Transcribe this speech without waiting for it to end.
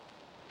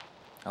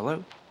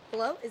Hello?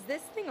 Hello? Is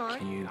this thing on?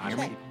 Can you hear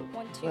Check. me?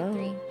 1, 2,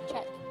 3.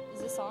 Check.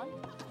 Is this on?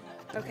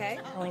 Okay.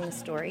 Telling the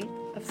story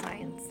of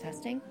science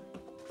testing.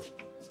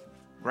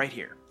 Right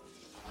here.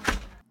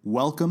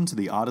 Welcome to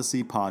the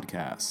Odyssey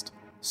Podcast,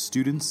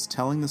 students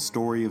telling the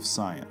story of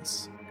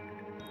science.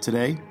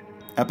 Today,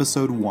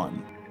 Episode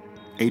 1,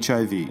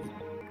 HIV,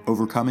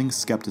 Overcoming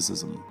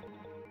Skepticism.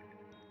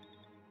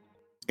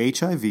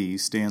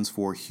 HIV stands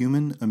for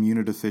Human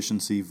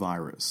Immunodeficiency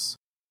Virus.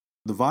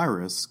 The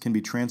virus can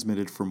be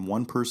transmitted from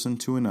one person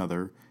to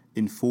another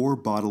in 4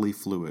 bodily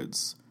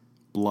fluids: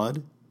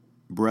 blood,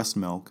 breast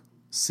milk,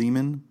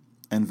 semen,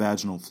 and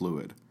vaginal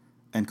fluid,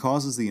 and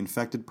causes the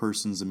infected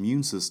person's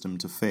immune system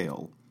to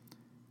fail.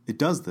 It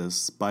does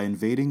this by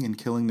invading and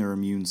killing their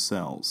immune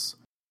cells.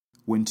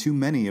 When too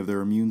many of their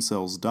immune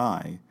cells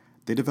die,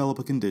 they develop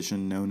a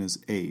condition known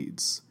as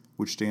AIDS,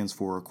 which stands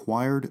for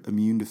Acquired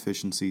Immune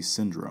Deficiency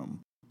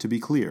Syndrome. To be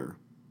clear,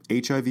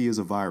 HIV is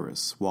a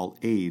virus, while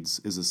AIDS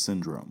is a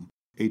syndrome.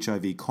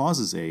 HIV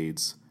causes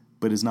AIDS,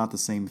 but is not the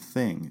same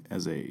thing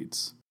as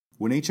AIDS.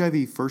 When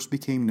HIV first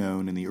became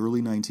known in the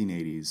early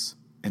 1980s,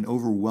 an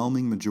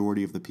overwhelming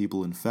majority of the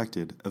people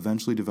infected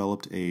eventually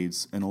developed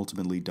AIDS and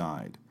ultimately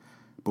died.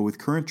 But with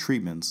current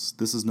treatments,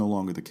 this is no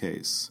longer the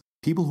case.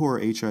 People who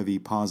are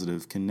HIV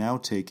positive can now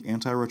take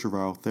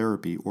antiretroviral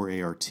therapy, or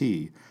ART,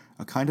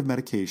 a kind of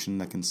medication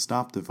that can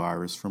stop the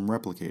virus from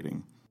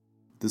replicating.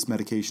 This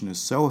medication is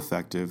so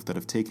effective that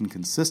if taken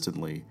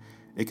consistently,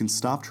 it can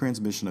stop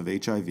transmission of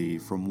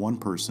HIV from one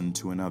person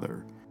to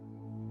another.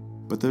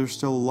 But there's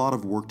still a lot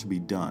of work to be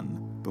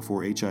done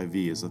before HIV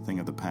is a thing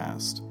of the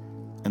past,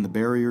 and the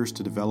barriers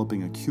to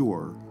developing a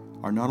cure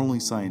are not only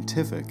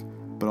scientific,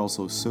 but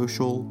also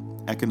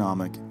social,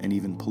 economic, and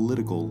even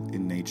political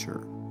in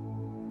nature.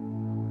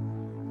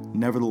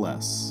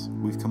 Nevertheless,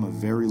 we've come a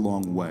very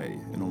long way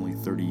in only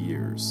 30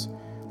 years.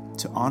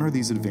 To honor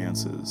these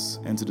advances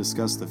and to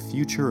discuss the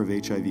future of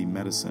HIV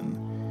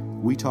medicine,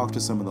 we talked to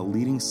some of the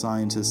leading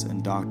scientists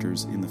and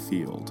doctors in the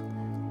field.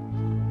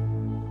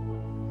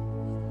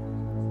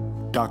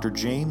 Dr.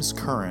 James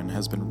Curran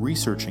has been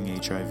researching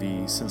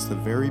HIV since the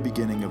very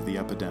beginning of the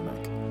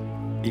epidemic.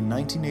 In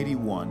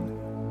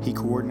 1981, he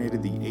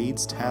coordinated the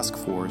AIDS Task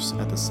Force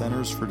at the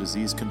Centers for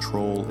Disease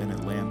Control in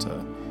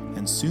Atlanta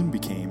and soon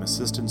became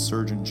Assistant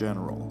Surgeon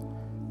General.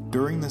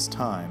 During this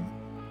time,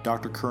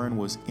 Dr. Curran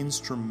was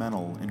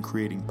instrumental in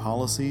creating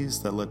policies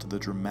that led to the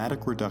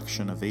dramatic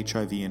reduction of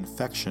HIV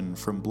infection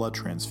from blood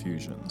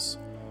transfusions.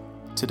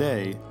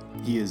 Today,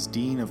 he is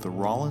Dean of the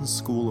Rollins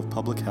School of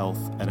Public Health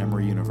at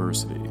Emory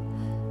University.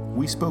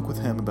 We spoke with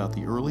him about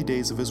the early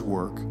days of his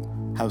work,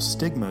 how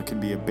stigma can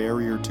be a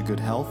barrier to good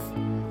health,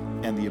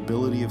 and the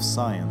ability of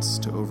science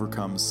to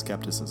overcome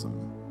skepticism.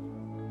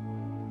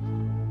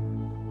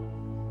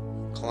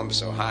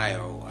 Columbus,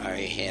 Ohio,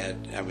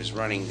 I was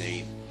running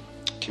the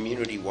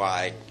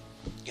community-wide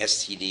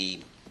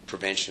STD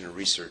prevention and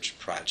research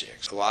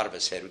projects. A lot of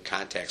us had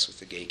contacts with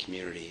the gay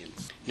community and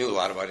knew a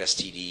lot about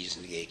STDs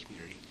in the gay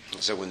community.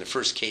 So when the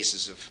first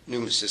cases of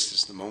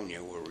pneumocystis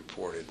pneumonia were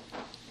reported,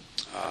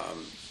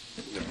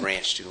 the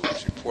branch to whom it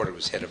was reported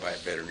was headed by a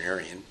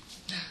veterinarian.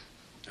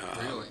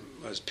 Really?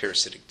 It was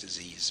parasitic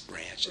disease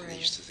branch, and they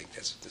used to think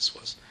that's what this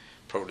was.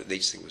 They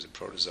used to think it was a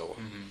protozoa.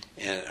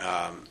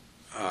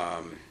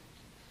 Mm-hmm.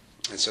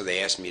 And so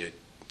they asked me to.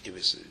 It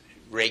was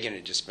Reagan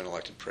had just been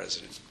elected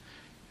president,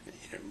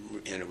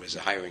 and it was a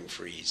hiring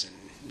freeze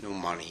and no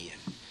money.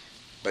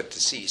 But the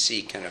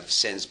CDC kind of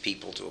sends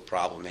people to a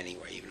problem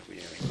anyway, even if we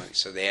didn't have any money.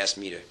 So they asked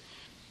me to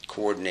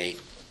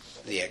coordinate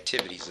the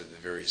activities of the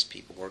various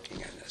people working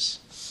on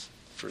this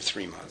for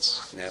 3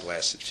 months, and that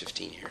lasted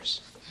 15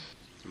 years.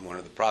 And one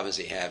of the problems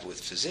they have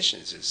with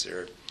physicians is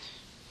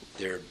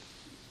they're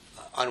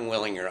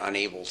unwilling or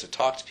unable to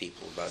talk to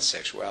people about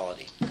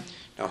sexuality.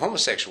 Now,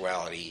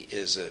 homosexuality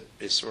is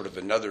sort of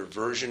another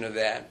version of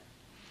that,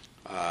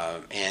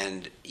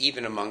 and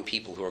even among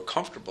people who are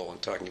comfortable in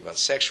talking about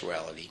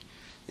sexuality,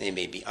 they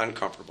may be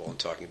uncomfortable in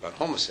talking about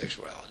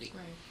homosexuality,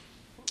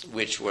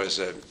 which was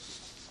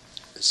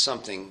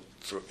something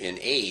in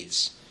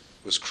AIDS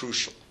was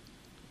crucial.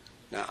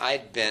 Now,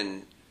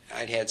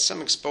 I'd had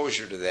some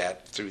exposure to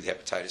that through the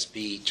hepatitis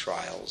B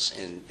trials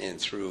and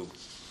through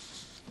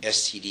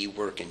STD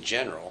work in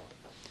general,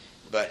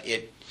 but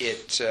it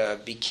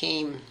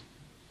became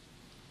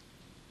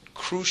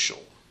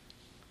crucial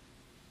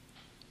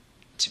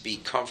to be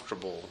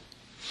comfortable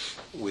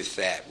with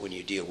that when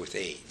you deal with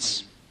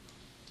AIDS,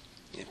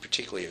 and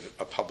particularly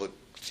a public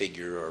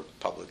figure or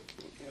public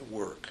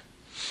work.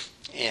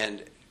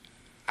 And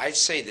I'd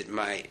say that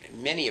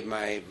many of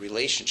my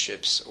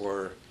relationships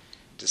or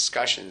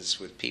discussions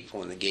with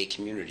people in the gay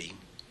community,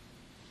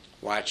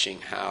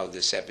 watching how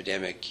this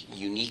epidemic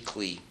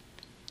uniquely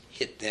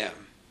hit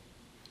them,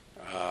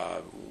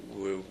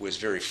 was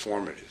very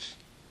formative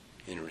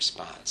in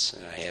response.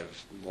 And I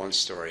have one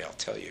story I'll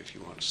tell you if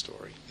you want a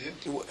story.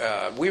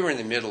 Yeah. We were in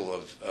the middle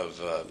of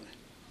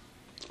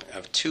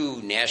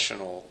 2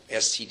 national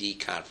STD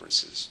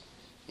conferences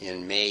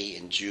in May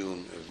and June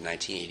of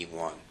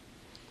 1981,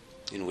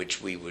 in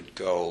which we would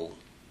go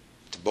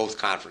to both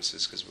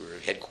conferences because we were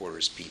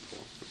headquarters people.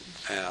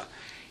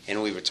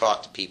 And we would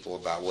talk to people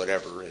about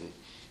whatever. And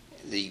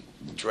the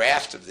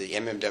draft of the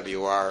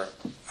MMWR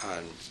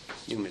on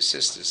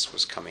pneumocystis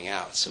was coming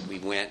out. So we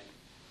went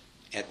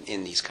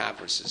in these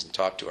conferences and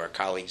talked to our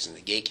colleagues in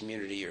the gay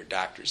community or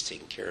doctors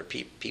taking care of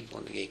people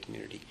in the gay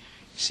community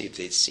to see if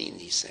they'd seen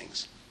these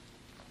things.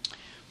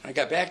 When I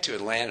got back to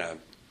Atlanta,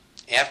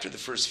 after the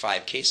first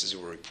 5 cases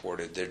were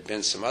reported, there had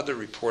been some other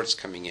reports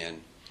coming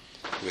in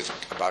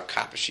about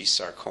Kaposi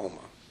sarcoma.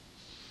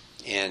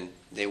 And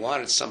they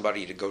wanted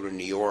somebody to go to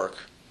New York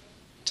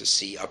to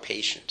see a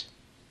patient.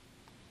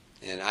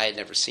 And I had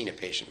never seen a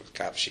patient with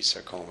Kaposi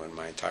sarcoma in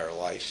my entire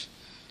life,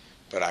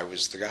 but I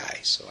was the guy.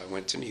 So I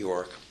went to New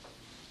York,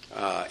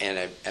 and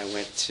I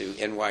went to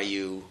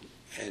NYU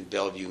and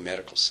Bellevue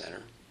Medical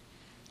Center.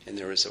 And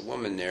there was a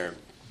woman there,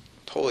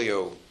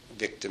 polio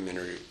victim in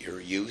her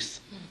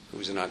youth, who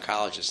was an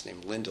oncologist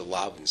named Linda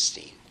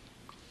Laubenstein.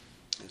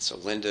 And so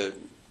Linda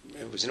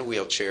was in a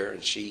wheelchair,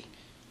 and she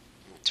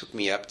took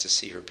me up to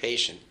see her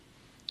patient.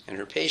 And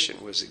her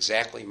patient was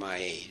exactly my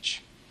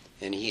age.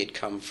 And he had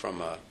come from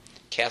a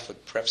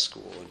Catholic prep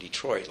school in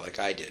Detroit like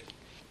I did.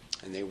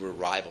 And they were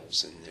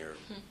rivals in their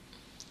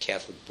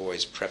Catholic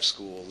boys prep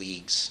school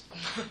leagues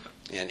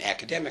and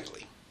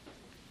academically.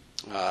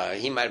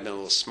 He might have been a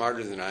little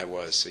smarter than I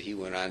was, so he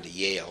went on to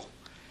Yale.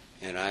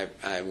 And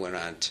I went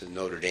on to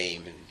Notre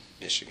Dame and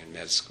Michigan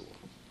Med School.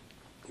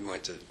 We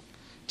went to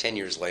 10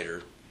 years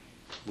later,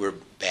 we're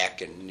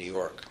back in New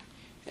York.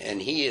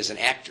 And he is an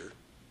actor,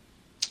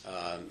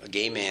 a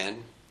gay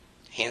man,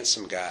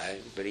 handsome guy,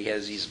 but he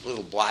has these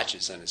little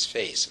blotches on his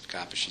face of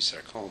Kaposi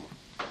sarcoma.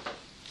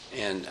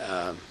 And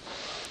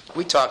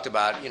we talked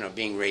about,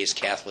 being raised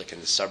Catholic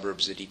in the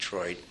suburbs of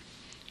Detroit,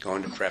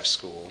 going to prep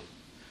school.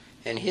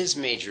 And his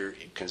major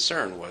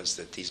concern was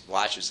that these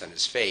blotches on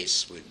his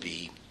face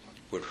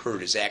would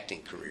hurt his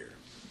acting career.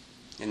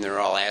 And they're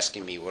all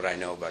asking me what I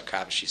know about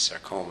Kaposi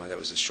sarcoma. That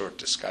was a short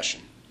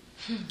discussion.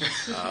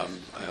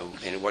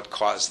 And what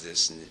caused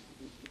this, and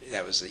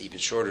that was an even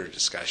shorter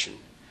discussion.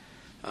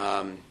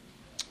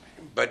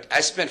 But I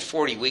spent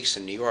 40 weeks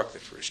in New York the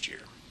first year,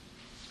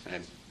 and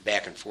I'm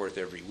back and forth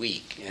every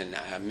week. And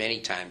many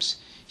times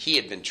he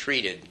had been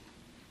treated.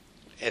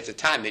 At the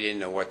time, they didn't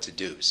know what to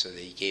do, so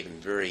they gave him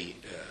very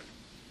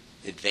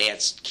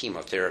advanced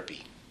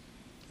chemotherapy,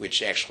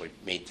 which actually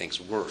made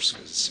things worse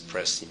because it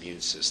suppressed the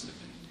immune system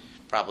and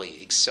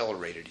probably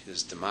accelerated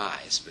his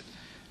demise. But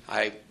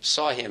I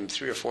saw him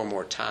 3 or 4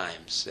 more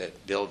times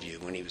at Bellevue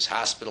when he was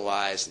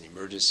hospitalized in the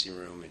emergency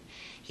room. And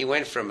he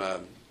went from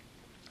a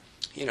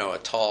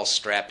tall,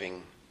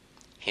 strapping,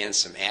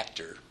 handsome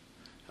actor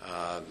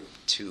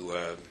to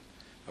a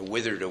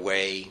withered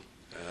away,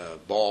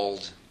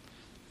 bald,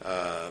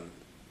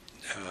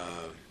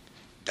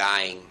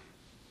 dying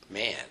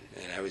man.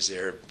 And I was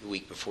there the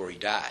week before he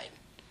died.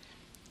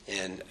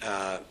 And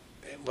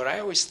what I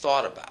always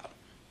thought about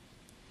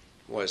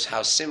was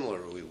how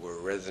similar we were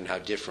rather than how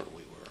different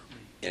we were.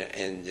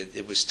 And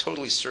it was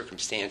totally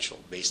circumstantial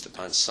based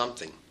upon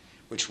something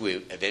which we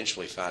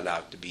eventually found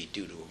out to be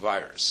due to a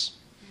virus.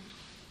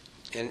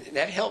 And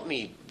that helped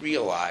me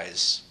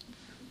realize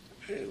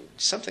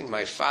something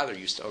my father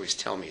used to always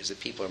tell me is that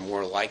people are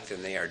more alike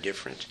than they are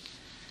different.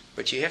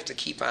 But you have to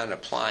keep on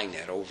applying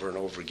that over and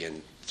over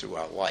again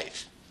throughout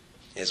life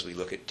as we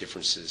look at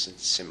differences and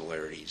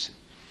similarities.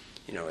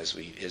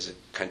 As a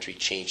country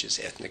changes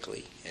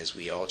ethnically, as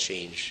we all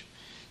change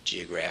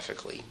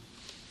geographically.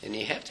 And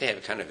you have to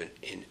have kind of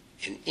an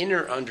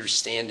inner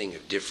understanding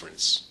of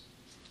difference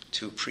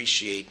to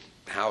appreciate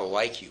how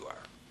alike you are.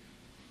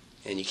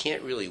 And you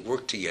can't really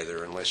work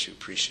together unless you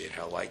appreciate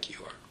how alike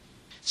you are.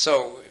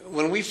 So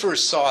when we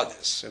first saw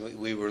this, and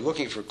we were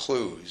looking for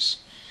clues,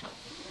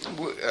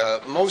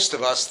 most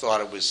of us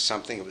thought it was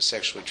something that was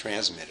sexually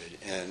transmitted.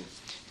 And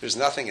there's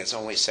nothing that's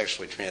only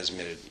sexually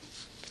transmitted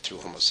through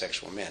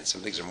homosexual men.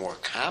 Some things are more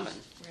common,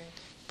 right.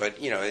 But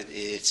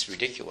it's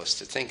ridiculous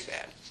to think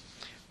that.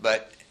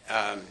 But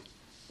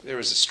there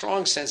was a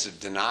strong sense of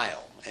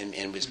denial, and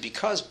it was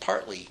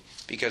partly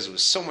because it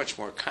was so much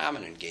more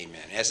common in gay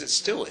men, as it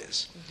still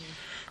is,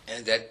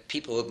 and that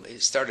people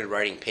started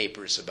writing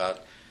papers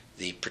about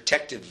the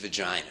protective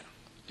vagina,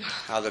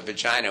 how the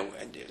vagina,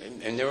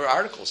 and there were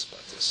articles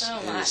about this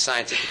in the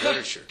scientific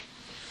literature,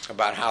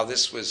 about how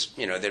this was,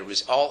 that it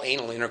was all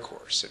anal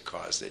intercourse that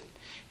caused it,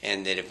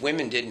 and that if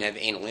women didn't have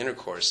anal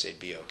intercourse, they'd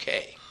be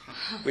okay,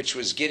 which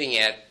was getting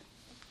at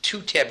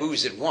 2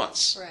 taboos at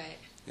once.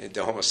 Right.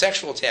 The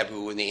homosexual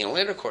taboo and the anal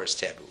intercourse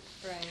taboo.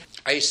 Right.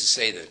 I used to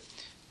say that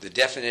the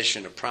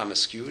definition of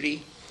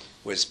promiscuity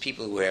was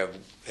people who have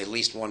at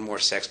least one more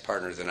sex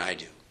partner than I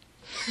do.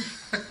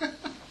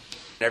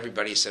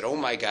 Everybody said, oh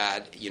my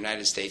God, the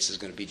United States is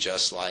going to be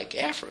just like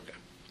Africa.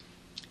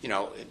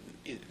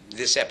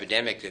 This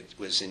epidemic that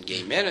was in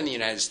gay men in the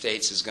United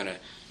States is going to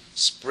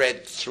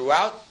spread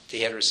throughout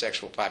the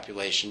heterosexual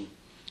population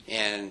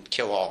and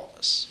kill all of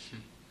us.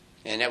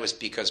 And that was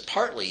because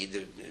partly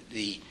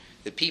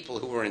the people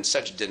who were in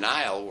such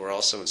denial were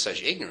also in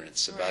such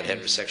ignorance about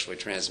heterosexually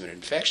transmitted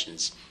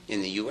infections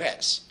in the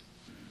U.S.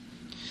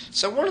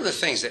 So one of the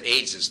things that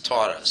AIDS has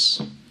taught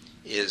us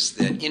is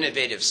that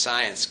innovative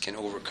science can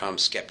overcome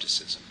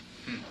skepticism.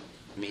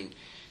 I mean,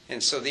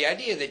 and so the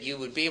idea that you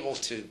would be able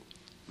to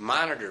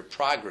monitor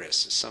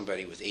progress of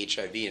somebody with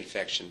HIV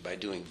infection by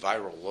doing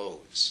viral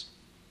loads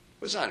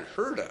was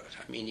unheard of.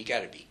 I mean, you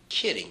got to be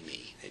kidding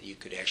me that you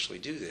could actually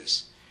do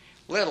this,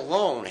 let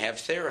alone have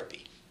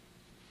therapy.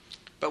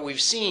 But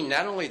we've seen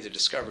not only the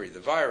discovery of the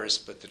virus,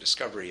 but the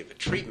discovery of a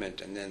treatment,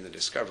 and then the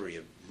discovery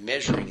of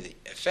measuring the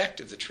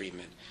effect of the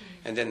treatment,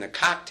 and then the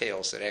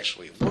cocktails that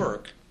actually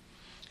work,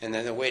 and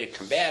then the way to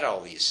combat all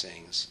these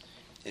things.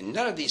 And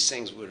none of these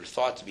things were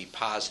thought to be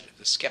positive.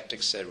 The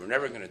skeptics said, we're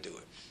never going to do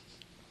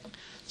it.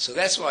 So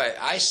that's why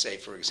I say,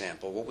 for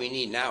example, what we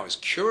need now is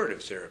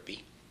curative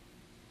therapy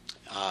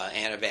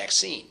and a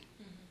vaccine.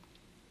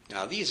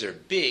 Now, these are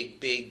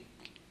big,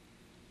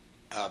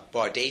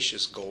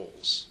 audacious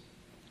goals.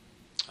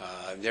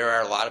 There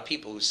are a lot of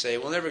people who say,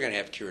 we're never going to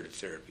have curative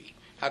therapy.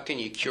 How can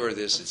you cure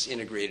this? It's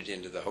integrated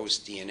into the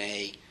host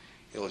DNA.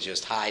 It'll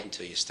just hide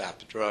until you stop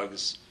the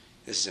drugs.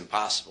 This is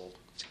impossible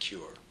to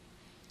cure.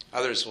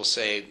 Others will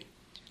say,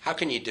 how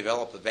can you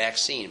develop a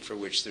vaccine for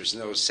which there's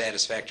no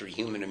satisfactory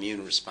human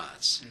immune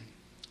response?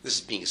 This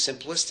is being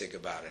simplistic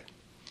about it.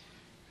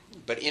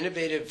 But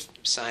innovative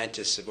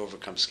scientists have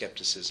overcome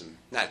skepticism,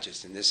 not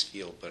just in this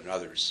field, but in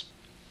others.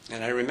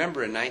 And I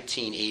remember in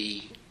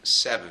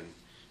 1987,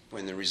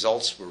 when the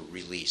results were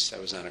released, I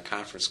was on a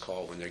conference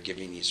call when they're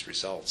giving these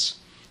results,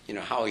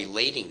 how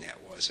elating that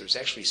was. There was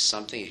actually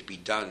something to be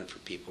done for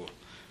people,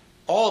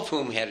 all of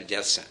whom had a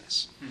death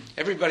sentence.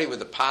 Everybody with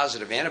a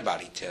positive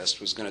antibody test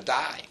was going to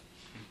die.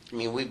 I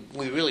mean,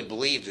 we really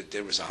believed that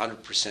there was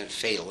 100%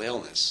 fatal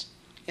illness,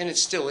 and it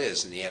still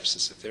is in the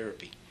absence of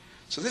therapy.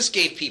 So this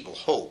gave people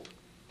hope,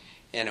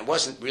 and it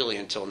wasn't really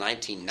until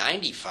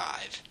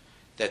 1995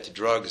 that the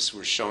drugs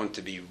were shown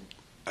to be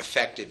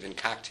effective in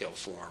cocktail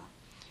form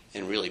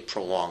and really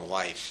prolong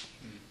life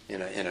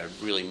in a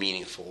really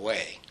meaningful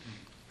way.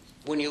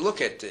 When you look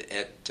at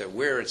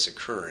where it's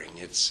occurring,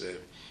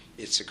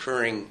 it's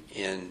occurring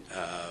in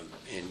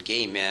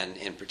gay men,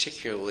 and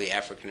particularly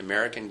African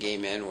American gay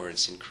men, where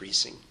it's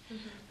increasing.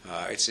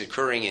 It's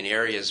occurring in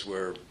areas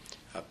where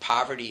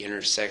poverty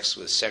intersects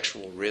with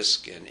sexual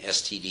risk and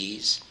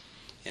STDs,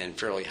 and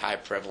fairly high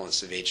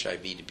prevalence of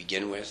HIV to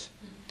begin with.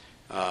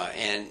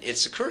 And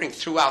it's occurring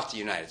throughout the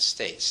United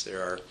States.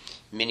 There are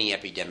mini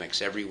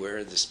epidemics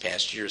everywhere. This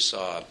past year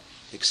saw an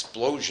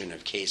explosion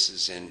of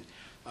cases in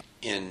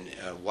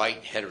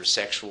white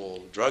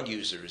heterosexual drug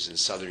users in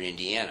southern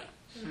Indiana,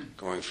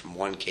 going from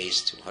 1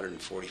 case to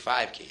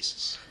 145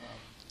 cases.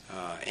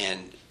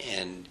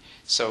 And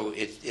so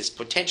it's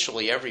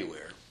potentially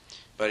everywhere.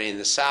 But in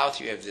the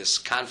South, you have this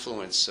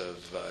confluence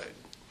of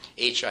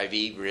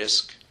HIV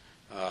risk,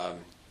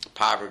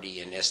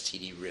 poverty, and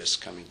STD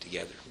risk coming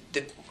together.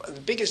 The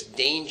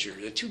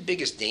two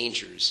biggest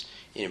dangers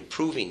in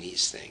improving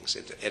these things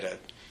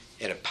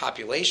at a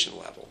population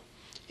level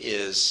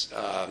is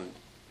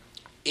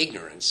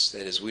ignorance.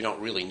 That is, we don't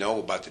really know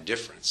about the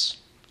difference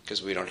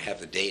because we don't have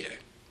the data.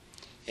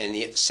 And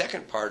the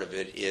second part of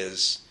it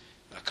is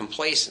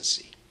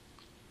complacency.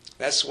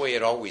 That's the way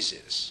it always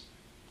is.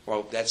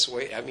 Well, that's the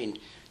way,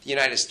 the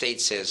United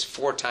States has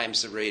 4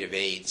 times the rate of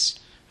AIDS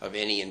of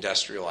any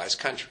industrialized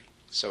country.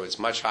 So it's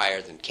much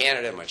higher than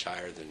Canada, much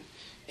higher than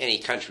any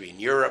country in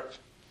Europe,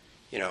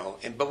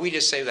 but we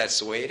just say that's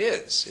the way it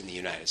is in the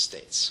United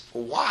States.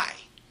 Well, why?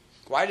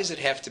 Why does it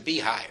have to be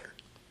higher?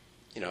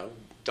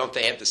 Don't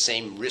they have the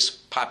same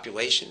risk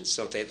populations?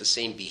 Don't they have the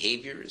same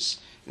behaviors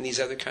in these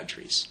other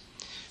countries?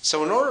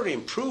 So in order to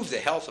improve the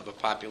health of a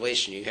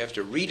population, you have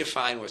to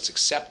redefine what's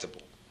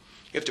acceptable.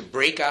 You have to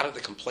break out of the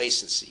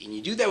complacency. And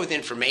you do that with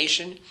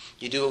information.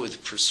 You do it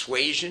with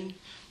persuasion.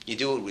 You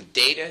do it with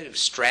data, with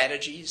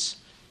strategies,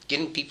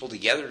 getting people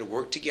together to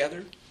work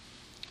together.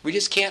 We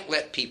just can't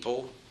let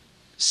people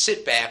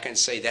sit back and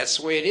say, that's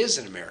the way it is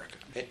in America.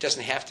 It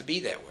doesn't have to be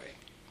that way.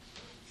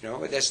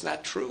 That's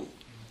not true.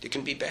 It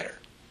can be better.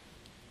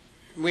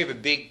 We have a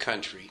big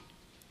country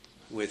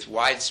with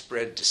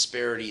widespread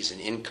disparities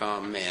in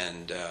income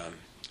and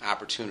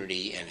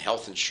opportunity and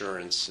health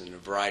insurance and a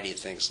variety of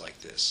things like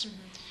this.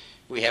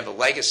 We have a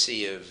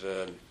legacy of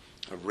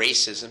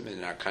racism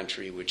in our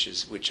country,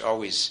 which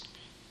always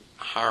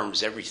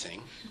harms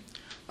everything.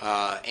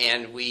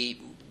 And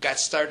we got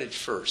started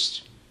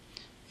first.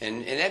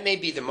 And that may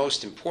be the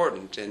most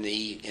important and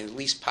the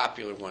least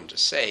popular one to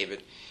say, but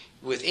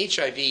with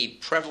HIV,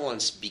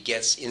 prevalence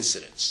begets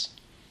incidence.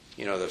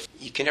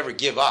 You can never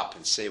give up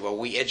and say, well,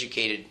 we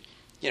educated,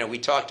 we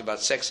talked about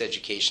sex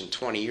education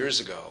 20 years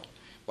ago.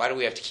 Why do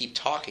we have to keep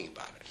talking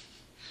about it?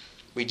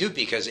 We do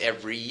because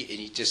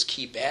you just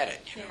keep at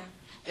it.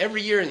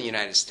 Every year in the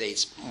United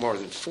States, more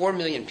than 4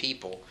 million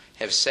people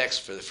have sex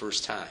for the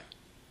first time.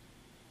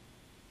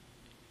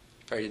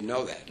 Probably didn't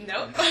know that.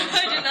 Nope,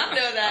 I did not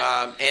know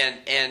that.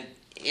 And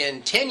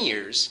in 10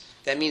 years,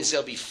 that means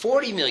there'll be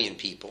 40 million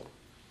people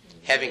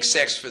having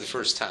sex for the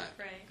first time.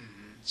 Right.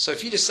 So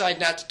if you decide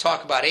not to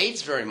talk about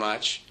AIDS very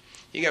much,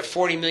 you got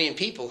 40 million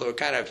people who are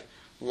kind of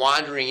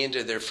wandering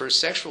into their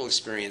first sexual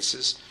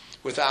experiences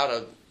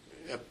without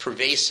a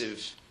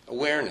pervasive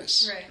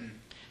awareness. Right.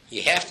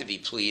 You have to be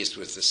pleased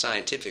with the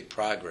scientific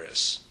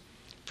progress,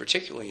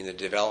 particularly in the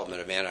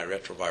development of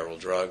antiretroviral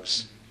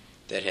drugs,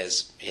 that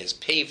has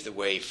paved the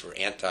way for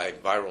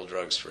antiviral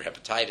drugs for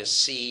hepatitis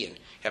C and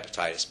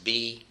hepatitis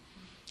B,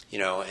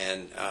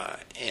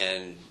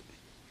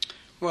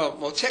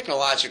 well,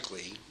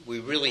 technologically, we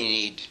really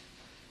need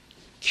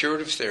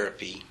curative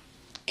therapy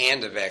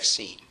and a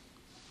vaccine,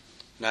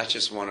 not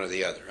just one or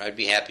the other. I'd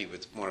be happy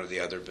with one or the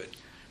other, but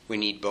we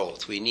need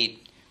both. We need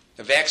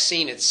the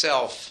vaccine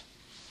itself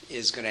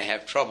is going to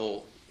have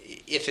trouble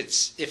if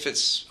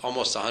it's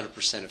almost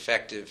 100%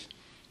 effective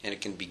and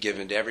it can be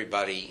given to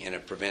everybody and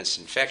it prevents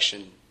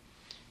infection.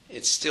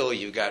 It's still,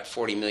 you've got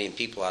 40 million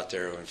people out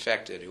there who are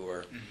infected, who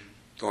are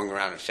going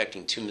around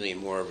infecting 2 million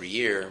more every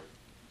year.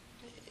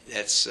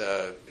 That's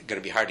going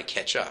to be hard to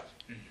catch up,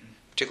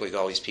 particularly with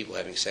all these people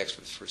having sex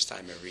for the first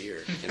time every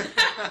year.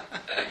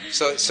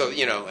 So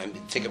and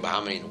think about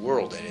how many in the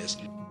world that is.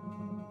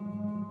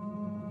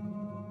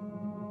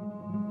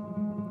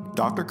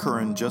 Dr.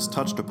 Curran just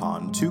touched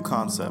upon two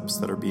concepts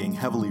that are being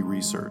heavily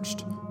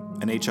researched: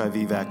 an HIV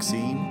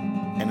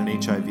vaccine and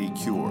an HIV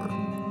cure.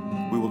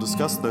 We will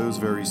discuss those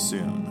very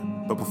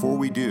soon, but before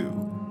we do,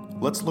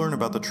 let's learn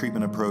about the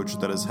treatment approach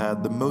that has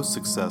had the most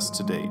success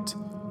to date: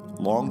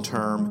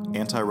 long-term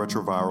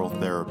antiretroviral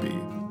therapy.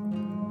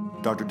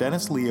 Dr.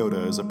 Dennis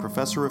Leota is a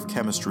professor of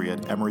chemistry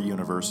at Emory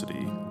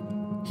University.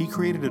 He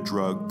created a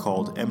drug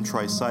called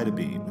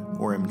emtricitabine,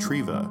 or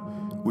Emtreva,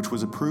 which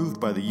was approved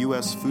by the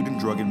U.S. Food and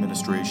Drug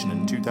Administration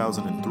in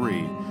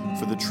 2003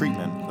 for the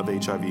treatment of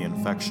HIV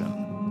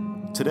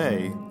infection.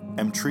 Today,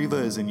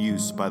 Emtreva is in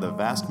use by the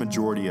vast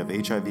majority of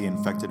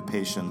HIV-infected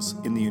patients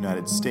in the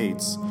United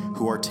States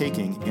who are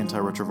taking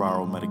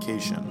antiretroviral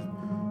medication.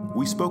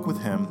 We spoke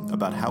with him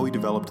about how he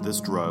developed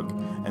this drug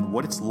and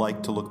what it's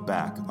like to look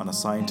back on a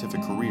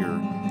scientific career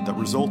that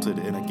resulted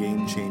in a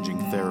game-changing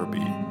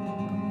therapy.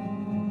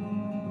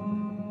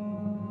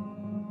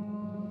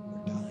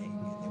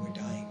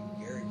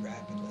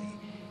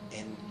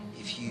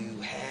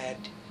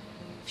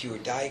 If you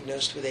were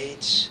diagnosed with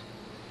AIDS,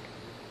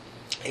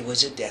 it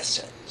was a death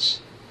sentence,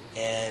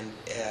 and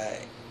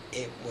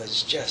it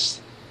was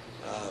just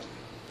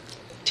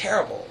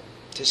terrible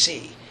to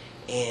see.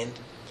 And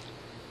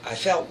I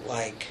felt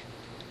like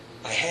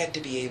I had to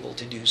be able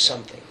to do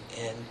something.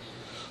 And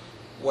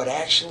what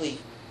actually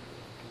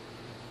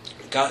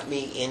got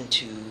me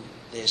into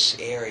this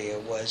area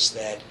was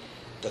that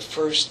the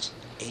first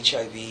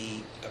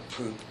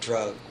HIV-approved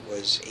drug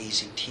was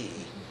AZT,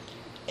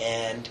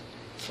 and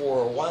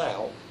for a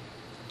while,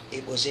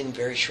 it was in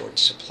very short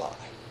supply.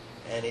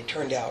 And it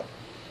turned out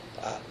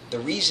the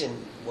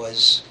reason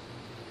was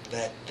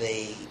that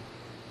they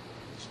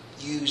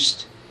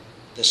used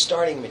the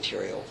starting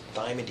material,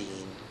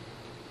 thymidine.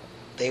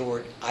 They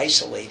were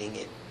isolating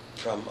it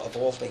from, of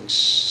all things,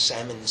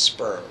 salmon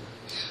sperm.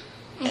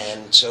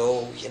 And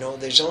so,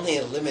 there's only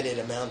a limited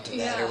amount of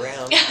that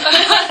around.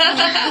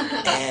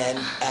 And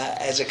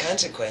as a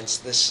consequence,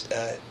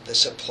 the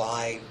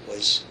supply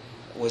was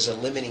a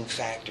limiting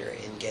factor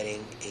in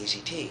getting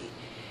AZT.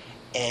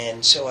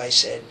 And so I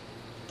said,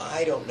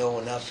 I don't know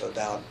enough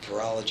about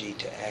virology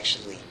to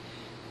actually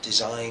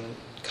design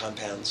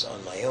compounds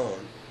on my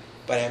own,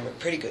 but I'm a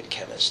pretty good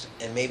chemist,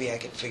 and maybe I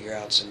could figure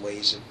out some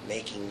ways of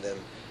making them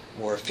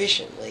more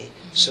efficiently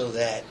so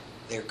that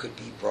there could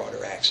be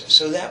broader access.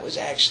 So that was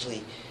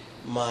actually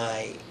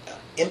my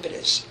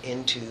impetus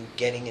into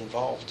getting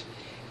involved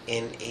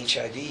in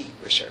HIV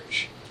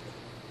research.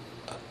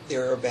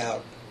 There are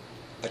about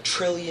 1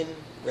 trillion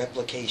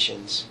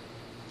replications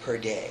per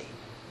day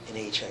in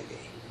HIV.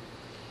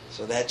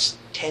 So that's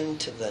 10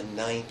 to the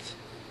 9th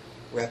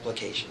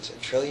replications, 1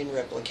 trillion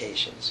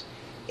replications.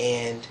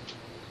 And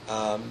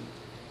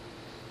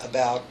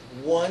about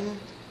 1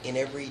 in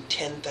every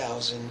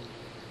 10,000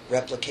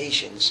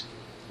 replications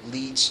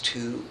leads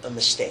to a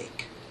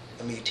mistake,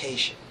 a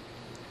mutation.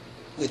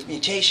 With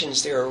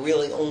mutations, there are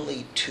really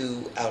only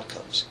 2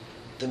 outcomes.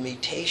 The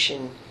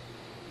mutation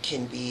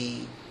can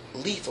be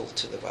lethal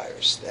to the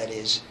virus. That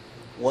is,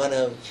 one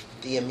of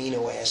the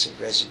amino acid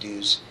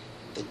residues,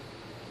 the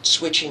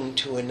switching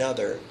to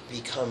another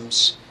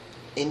becomes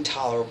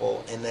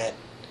intolerable, and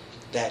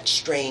that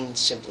strain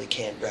simply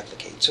can't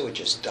replicate, so it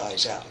just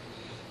dies out.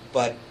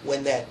 But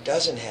when that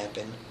doesn't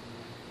happen,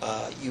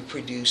 you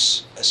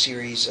produce a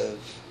series of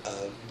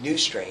new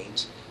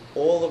strains,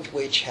 all of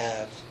which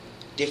have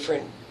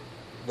different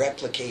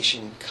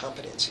replication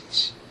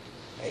competencies.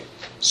 Right?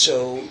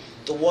 So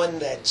the one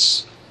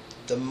that's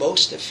the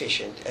most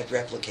efficient at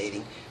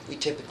replicating, we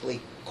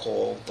typically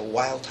call the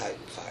wild-type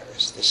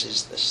virus. This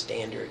is the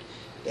standard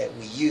that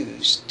we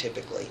use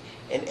typically.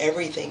 And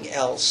everything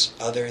else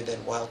other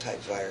than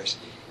wild-type virus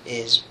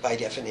is, by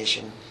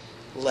definition,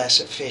 less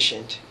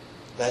efficient,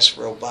 less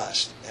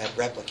robust at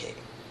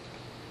replicating.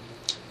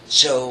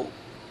 So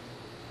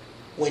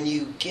when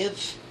you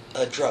give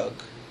a drug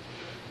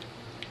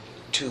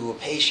to a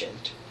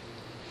patient,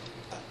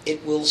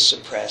 it will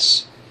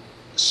suppress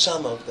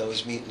some of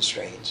those mutant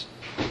strains,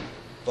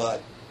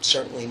 but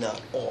certainly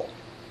not all.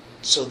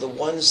 so the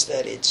ones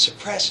that it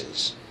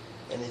suppresses,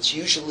 and it's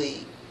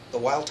usually, the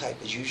wild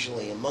type is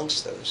usually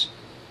amongst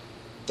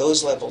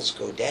those levels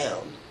go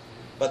down,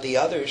 but the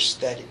others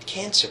that it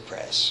can't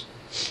suppress,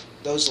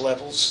 those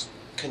levels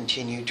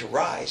continue to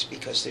rise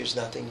because there's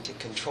nothing to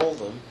control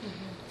them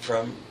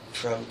from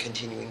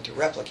continuing to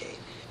replicate.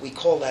 We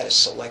call that a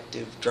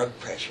selective drug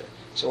pressure.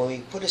 So when we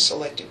put a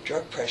selective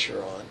drug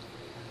pressure on,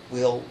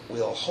 we'll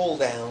hold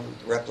down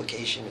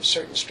replication of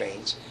certain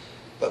strains,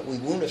 but we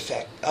won't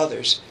affect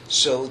others,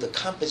 so the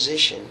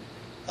composition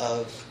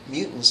of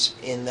mutants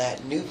in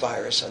that new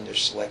virus under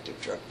selective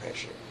drug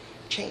pressure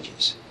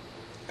changes,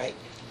 right?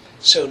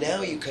 So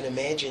now you can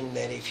imagine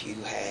that if you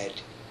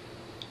had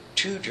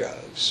 2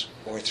 drugs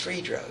or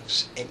 3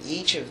 drugs, and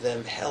each of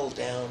them held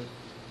down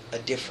a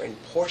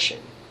different portion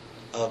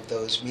of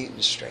those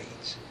mutant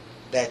strains,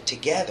 that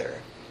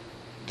together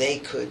they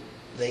could,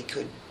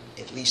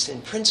 at least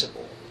in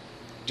principle,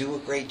 do a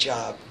great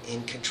job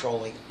in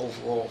controlling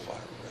overall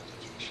viral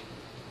replication.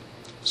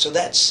 So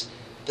that's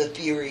the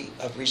theory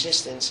of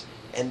resistance,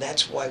 and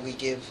that's why we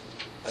give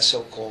a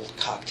so-called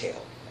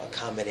cocktail, a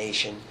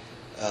combination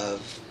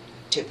of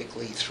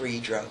typically 3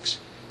 drugs.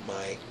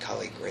 My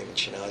colleague Raymond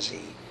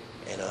Shinazi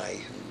and I,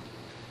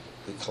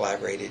 who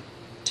collaborated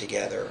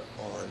together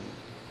on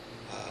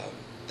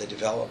the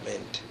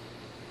development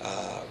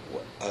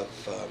of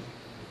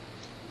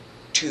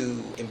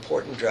 2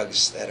 important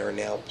drugs that are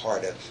now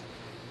part of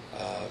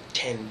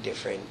 10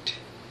 different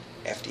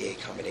FDA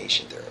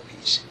combination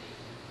therapies.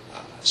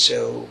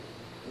 So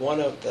one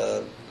of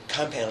the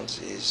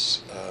compounds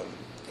is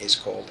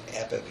called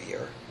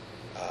Epivir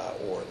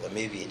or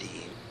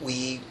lamivudine.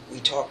 We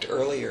talked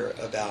earlier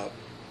about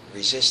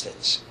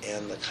resistance,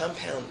 and the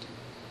compound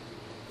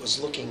was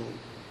looking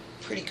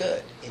pretty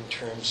good in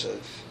terms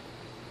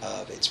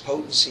of its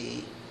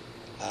potency,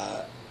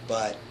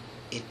 but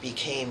it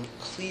became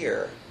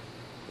clear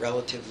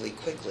relatively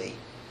quickly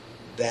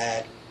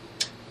that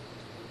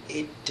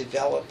it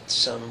developed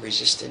some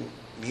resistant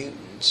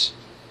mutants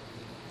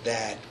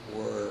that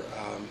were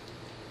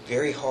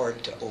very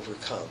hard to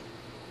overcome.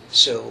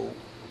 So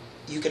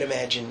you can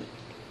imagine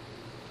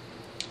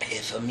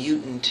if a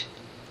mutant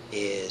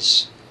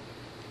is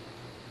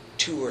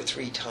 2 or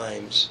 3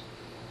 times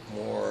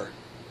more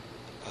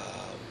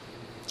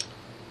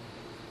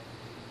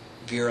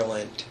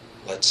virulent,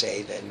 let's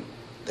say, than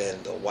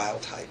the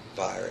wild type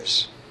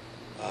virus,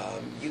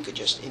 you could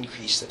just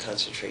increase the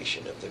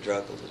concentration of the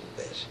drug a little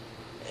bit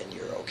and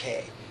you're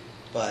okay.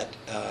 But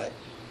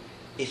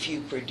if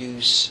you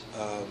produce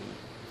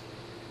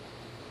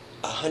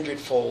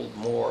 100-fold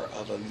more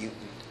of a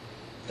mutant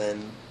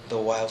than the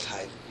wild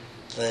type,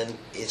 then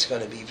it's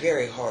going to be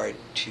very hard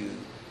to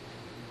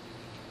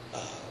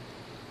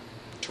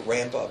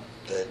ramp up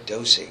the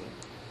dosing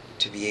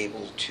to be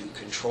able to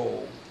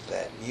control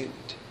that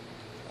mutant.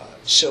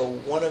 So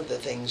one of the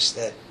things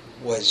that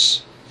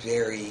was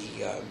very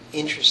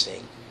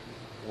interesting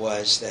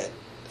was that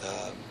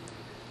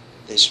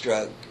this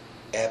drug,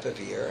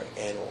 Epivir,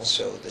 and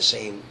also the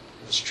same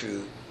was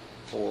true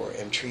for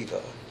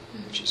Emtreva,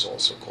 which is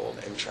also called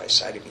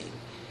emtricitabine.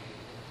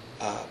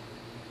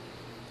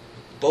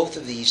 Both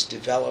of these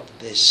developed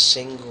this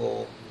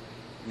single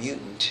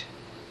mutant,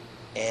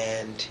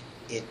 and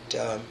it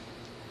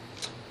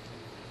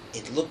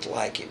looked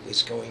like it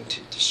was going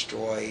to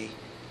destroy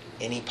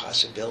any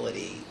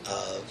possibility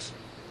of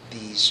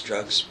these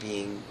drugs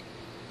being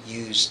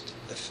used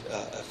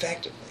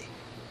effectively.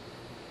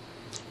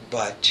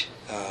 But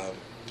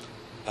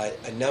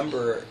a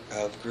number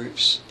of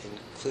groups,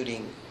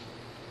 including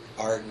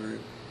our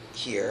group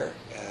here,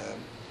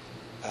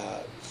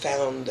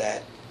 found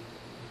that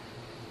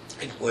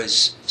it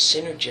was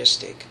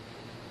synergistic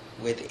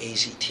with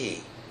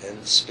AZT.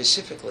 And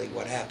specifically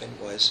what happened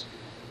was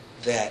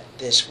that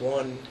this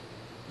one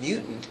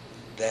mutant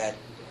that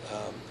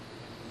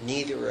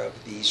neither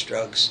of these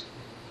drugs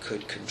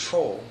could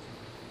control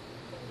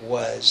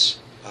was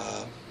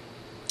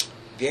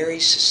very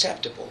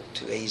susceptible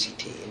to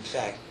AZT. In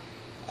fact,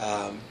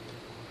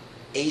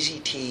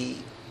 AZT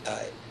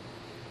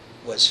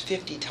was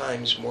 50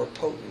 times more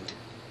potent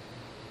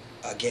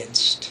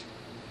against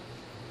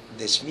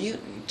this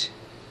mutant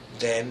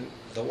than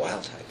the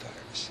wild type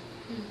virus.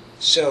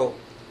 So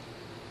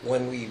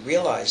when we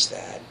realized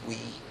that, we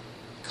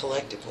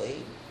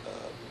collectively,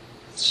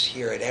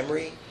 here at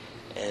Emory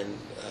and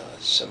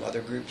some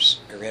other groups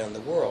around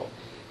the world,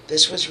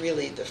 this was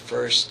really the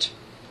first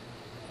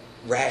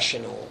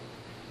rational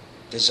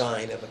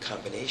design of a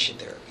combination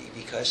therapy,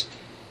 because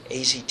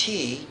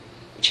AZT,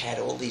 which had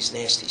all these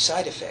nasty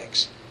side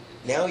effects,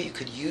 now you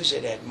could use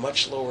it at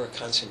much lower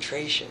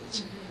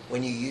concentrations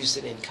when you used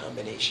it in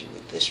combination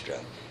with this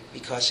drug,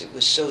 because it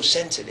was so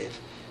sensitive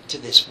to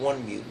this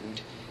one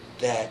mutant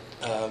that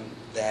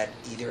that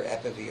either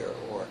Epivir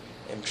or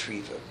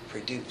Emtreva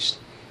produced.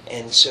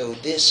 And so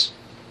this,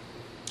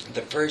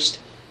 the first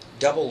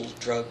double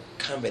drug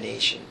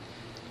combination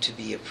to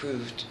be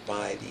approved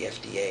by the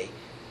FDA,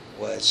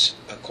 was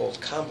called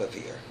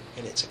Combivir,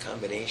 and it's a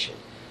combination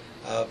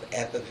of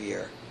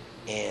Epivir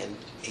and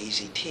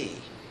AZT,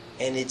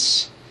 and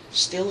it's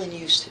still in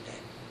use today.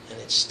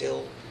 and it's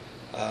still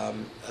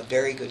a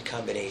very good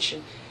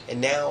combination.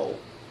 And now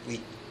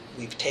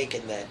we've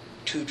taken that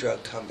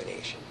 2-drug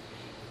combination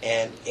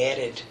and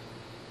added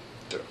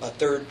a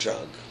third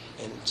drug,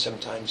 and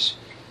sometimes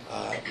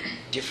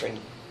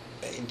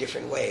in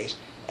different ways.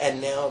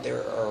 And now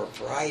there are a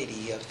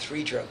variety of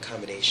 3-drug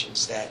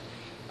combinations that,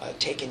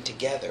 taken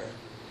together,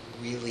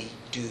 really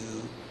do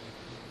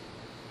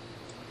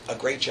a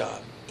great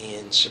job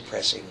in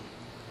suppressing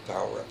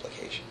viral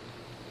replication.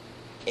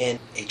 And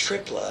a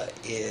tripla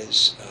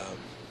is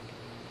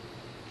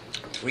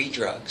 3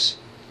 drugs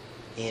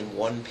in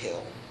 1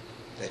 pill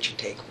that you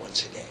take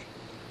once a day.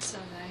 So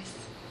nice.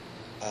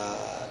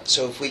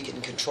 So if we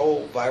can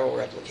control viral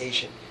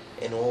replication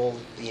in all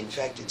the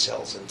infected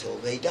cells until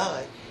they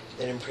die,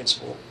 then in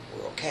principle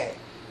we're okay.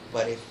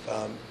 But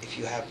if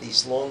you have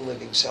these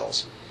long-living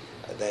cells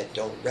that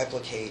don't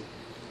replicate,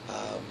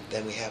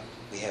 then we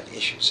have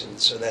issues. And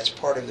so that's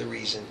part of the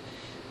reason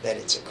that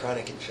it's a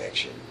chronic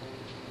infection,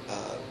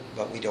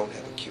 but we don't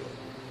have a cure.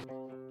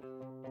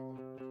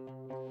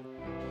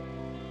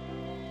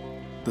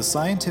 The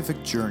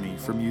scientific journey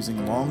from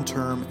using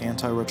long-term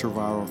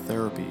antiretroviral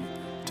therapy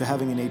to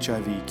having an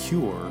HIV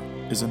cure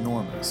is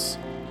enormous.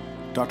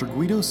 Dr.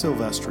 Guido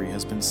Silvestri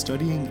has been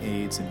studying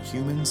AIDS in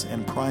humans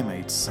and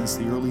primates since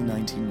the early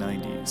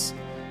 1990s.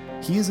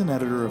 He is an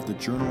editor of the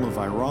Journal of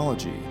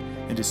Virology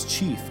and is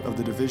chief of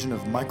the Division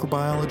of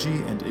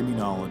Microbiology and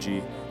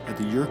Immunology at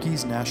the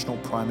Yerkes National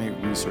Primate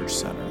Research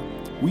Center.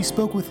 We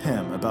spoke with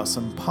him about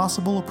some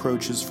possible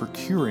approaches for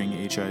curing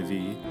HIV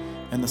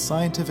and the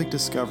scientific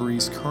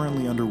discoveries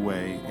currently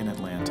underway in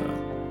Atlanta.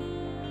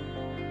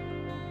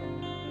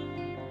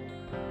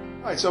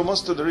 Right, so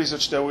most of the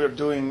research that we're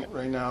doing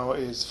right now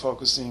is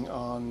focusing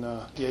on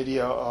the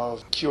idea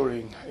of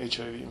curing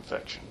HIV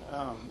infection,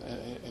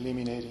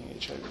 eliminating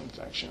HIV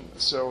infection.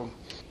 So,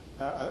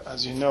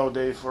 as you know,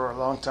 Dave, for a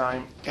long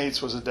time,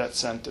 AIDS was a death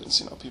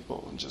sentence.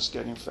 People would just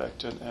get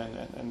infected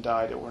and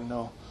die. There were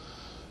no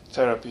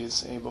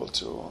therapies able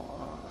to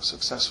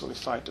successfully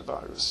fight the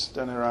virus.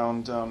 Then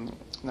around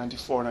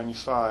 94,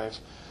 95,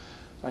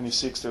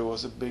 96, there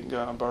was a big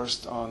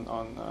burst on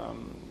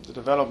the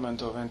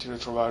development of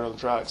antiretroviral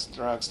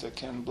drugs that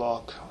can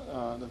block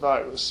the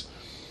virus.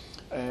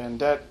 And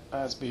that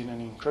has been an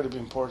incredibly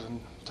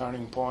important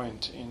turning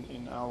point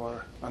in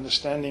our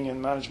understanding and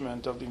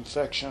management of the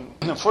infection.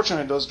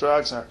 Unfortunately, those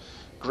drugs are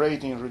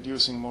great in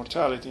reducing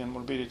mortality and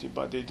morbidity,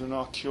 but they do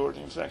not cure the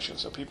infection.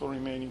 So people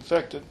remain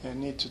infected and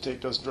need to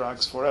take those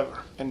drugs forever.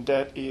 And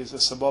that is a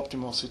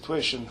suboptimal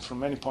situation from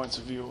many points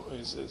of view.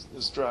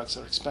 These drugs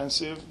are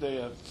expensive, they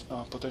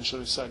have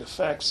potentially side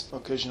effects,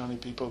 occasionally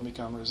people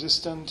become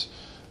resistant,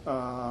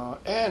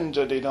 and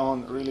they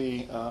don't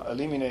really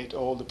eliminate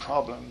all the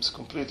problems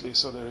completely.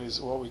 So there is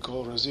what we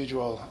call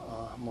residual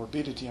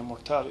morbidity and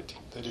mortality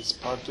that is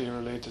partly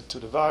related to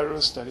the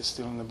virus that is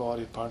still in the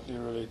body, partly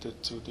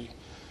related to the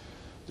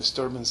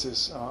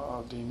disturbances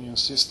of the immune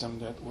system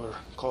that were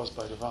caused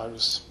by the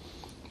virus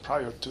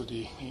prior to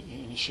the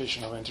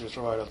initiation of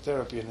antiretroviral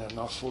therapy, and are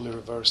not fully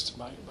reversed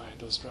by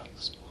those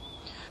drugs.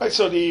 Right,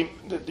 so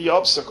the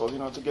obstacle,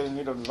 to getting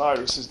rid of the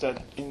virus is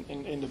that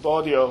in the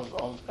body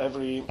of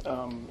every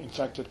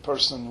infected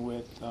person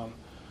with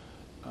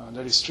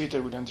that is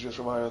treated with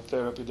antiretroviral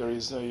therapy, there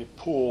is a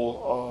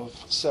pool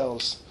of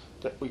cells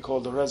that we call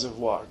the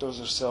reservoir.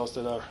 Those are cells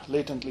that are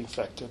latently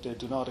infected. They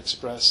do not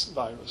express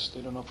virus.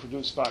 They do not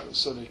produce virus,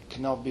 so they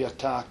cannot be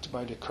attacked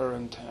by the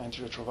current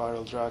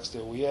antiretroviral drugs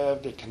that we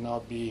have. They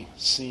cannot be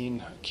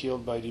seen,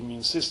 killed by the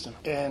immune system.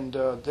 And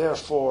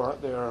therefore,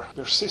 they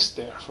persist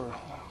there for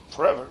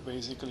forever,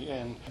 basically.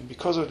 And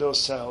because of those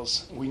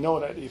cells, we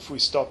know that if we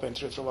stop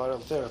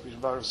antiretroviral therapy, the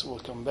virus will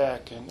come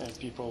back and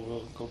people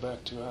will go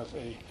back to have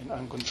an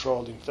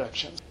uncontrolled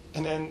infection.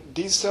 And then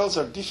these cells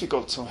are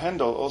difficult to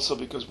handle also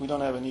because we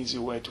don't have an easy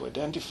way to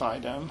identify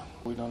them.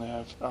 We don't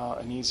have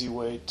an easy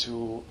way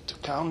to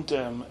count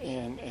them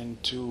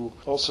and to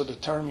also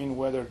determine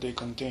whether they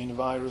contain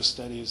virus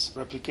that is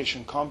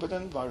replication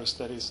competent, virus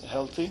that is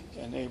healthy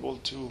and able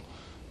to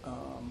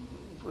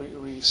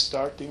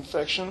restart the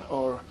infection,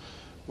 or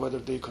whether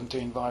they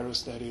contain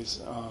virus that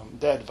is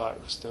dead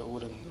virus that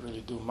wouldn't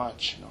really do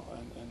much.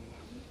 And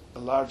a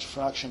large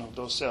fraction of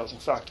those cells, in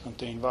fact,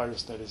 contain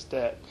virus that is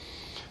dead.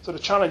 So the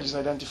challenge is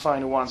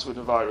identifying the ones with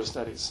the virus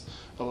that is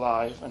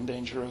alive and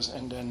dangerous,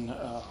 and then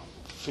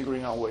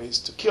figuring out ways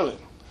to kill it.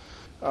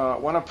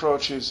 One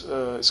approach is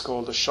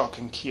called the shock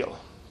and kill.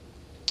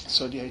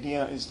 So the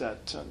idea is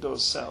that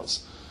those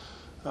cells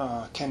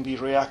can be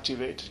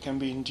reactivated, can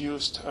be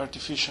induced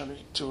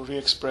artificially to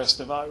re-express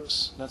the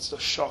virus. That's the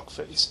shock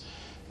phase.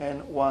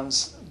 And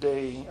once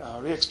they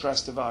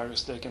re-express the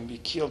virus, they can be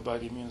killed by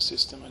the immune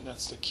system, and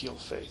that's the kill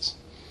phase.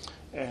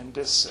 And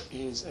this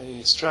is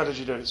a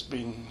strategy that is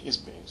being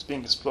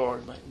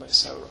explored by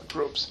several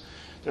groups.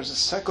 There's a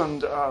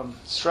second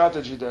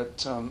strategy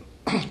that a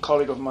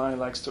colleague of mine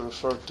likes to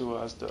refer to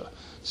as the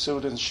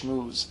soothe and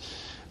schmooze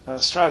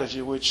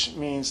strategy, which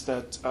means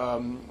that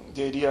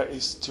the idea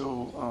is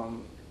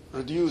to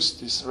reduce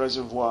this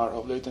reservoir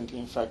of latently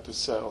infected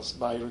cells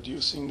by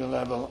reducing the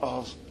level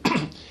of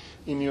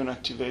immune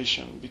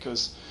activation,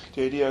 because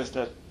the idea is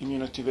that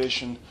immune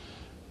activation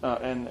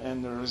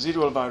and the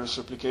residual virus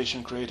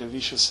replication create a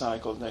vicious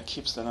cycle that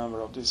keeps the number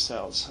of these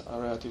cells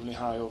relatively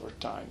high over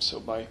time. So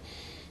by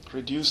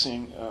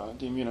reducing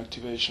the immune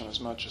activation as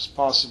much as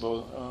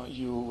possible,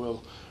 you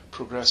will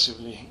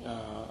progressively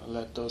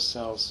let those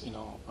cells,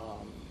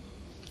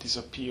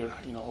 disappear,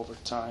 over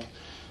time,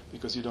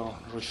 because you don't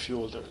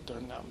refuel their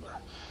number.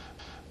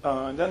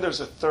 And then there's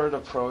a third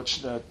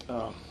approach that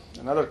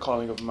another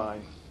colleague of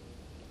mine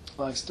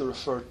likes to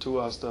refer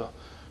to as the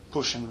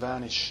push and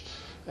vanish.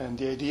 And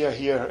the idea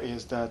here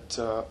is that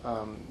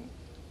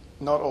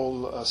not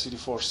all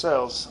CD4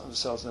 cells, the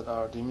cells that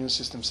are the immune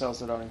system cells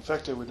that are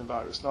infected with the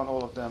virus, not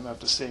all of them have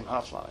the same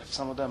half-life.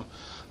 Some of them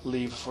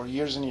live for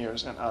years and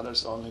years, and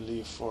others only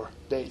live for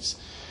days.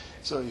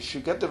 So if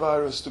you get the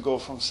virus to go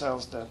from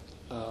cells that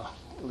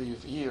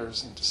live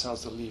years into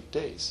cells that live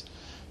days,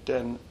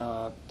 then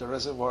the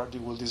reservoir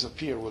will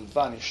disappear, will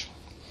vanish,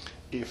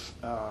 if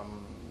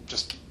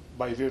just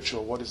by virtue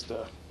of what is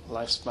the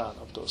lifespan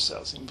of those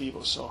cells in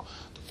vivo. So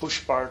the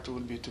push part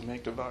will be to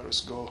make the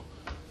virus go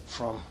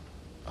from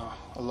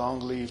a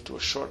long-lived to a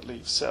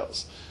short-lived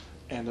cells,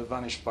 and the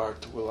vanish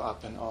part will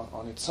happen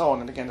on its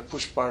own. And again, the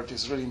push part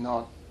is really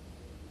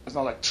it's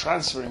not like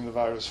transferring the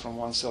virus from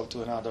one cell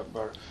to another,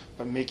 but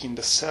making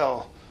the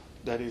cell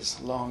that is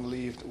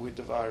long-lived with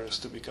the virus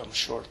to become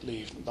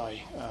short-lived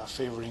by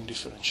favoring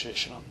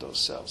differentiation of those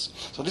cells.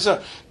 So these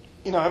are,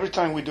 every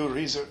time we do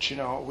research,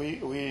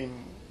 we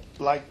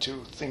like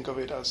to think of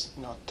it as,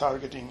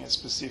 targeting a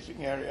specific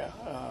area.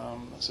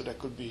 So that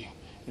could be,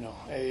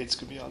 AIDS,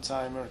 could be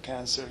Alzheimer,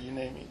 cancer, you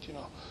name it,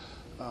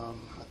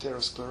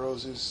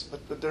 atherosclerosis.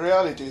 But the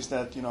reality is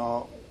that,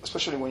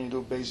 especially when you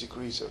do basic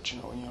research,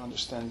 when you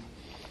understand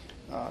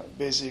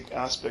basic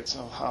aspects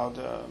of how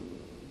the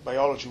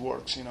biology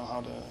works,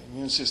 how the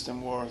immune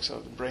system works, how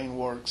the brain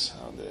works,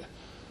 how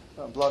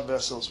the blood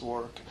vessels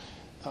work,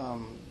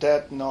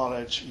 that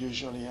knowledge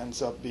usually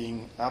ends up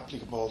being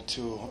applicable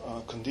to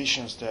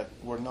conditions that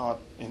were not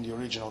in the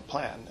original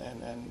plan.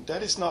 And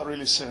that is not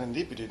really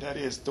serendipity. That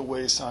is the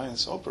way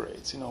science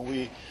operates.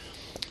 We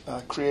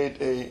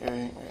create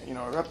a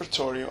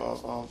repertory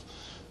of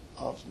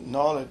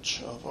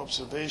knowledge, of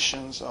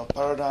observations, of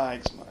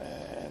paradigms,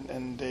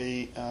 and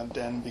they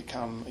then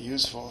become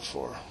useful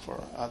for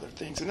other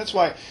things. And that's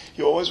why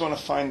you always want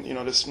to find,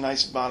 this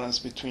nice balance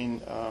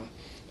between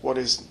what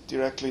is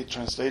directly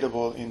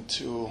translatable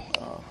into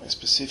a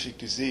specific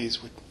disease,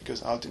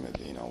 because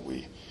ultimately,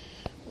 we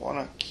want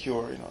to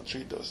cure,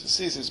 treat those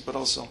diseases, but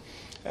also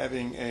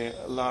having a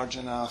large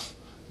enough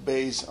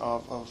base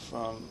of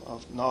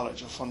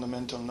knowledge, of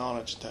fundamental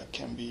knowledge that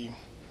can be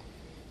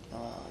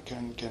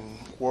can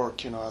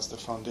work, as the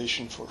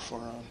foundation for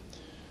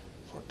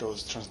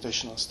those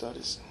translational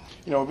studies.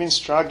 We've been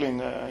struggling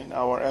in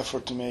our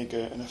effort to make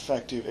an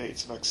effective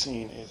AIDS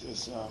vaccine.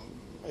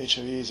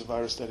 HIV is a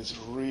virus that is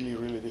really,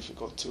 really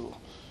difficult to,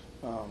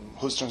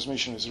 whose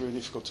transmission is really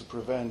difficult to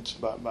prevent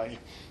by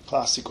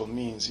classical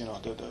means.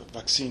 The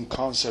vaccine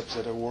concepts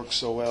that have worked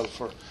so well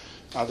for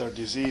other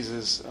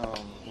diseases,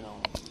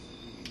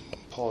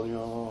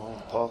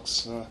 polio,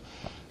 pox,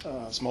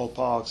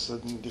 smallpox,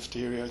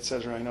 diphtheria,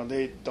 etc.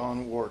 They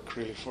don't work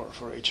really for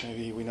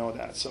HIV. We know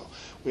that, so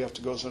we have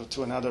to go sort of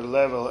to another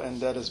level, and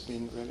that has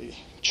been really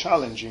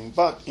challenging.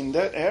 But in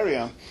that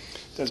area,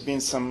 there's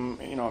been some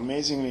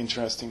amazingly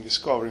interesting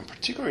discovery,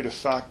 particularly the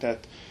fact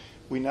that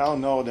we now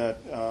know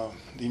that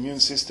the immune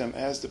system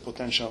has the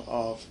potential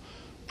of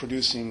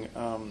producing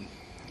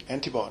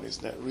antibodies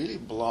that really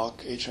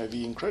block HIV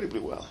incredibly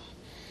well.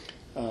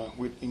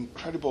 With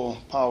incredible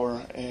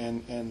power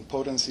and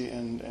potency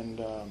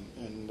and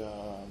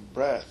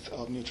breadth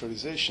of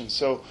neutralization.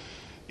 So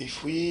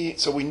we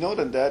know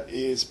that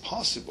is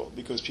possible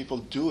because people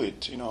do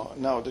it.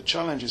 Now the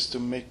challenge is to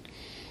make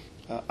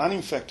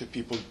uninfected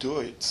people do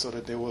it so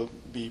that they will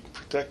be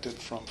protected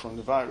from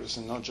the virus,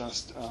 and not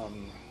just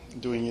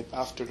doing it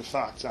after the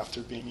fact,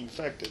 after being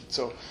infected.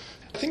 So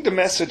I think the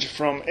message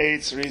from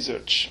AIDS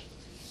research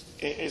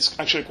is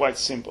actually quite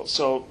simple.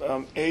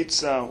 So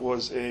AIDS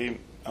was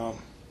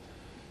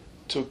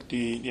took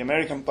the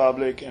American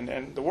public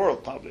and the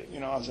world public,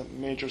 as a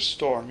major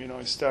storm.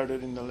 It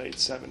started in the late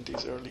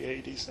 70s, early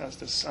 80s as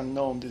this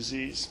unknown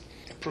disease.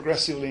 A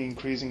progressively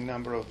increasing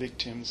number of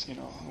victims,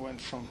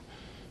 went from,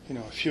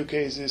 a few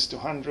cases to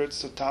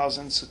hundreds to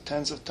thousands to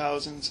tens of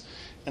thousands.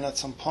 And at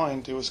some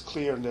point, it was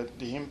clear that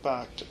the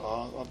impact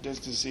of this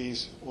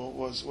disease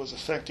was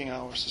affecting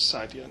our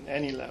society on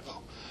any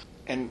level.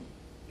 And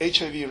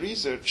HIV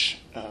research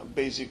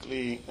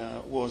basically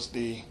was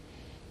the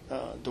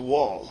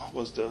wall,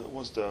 was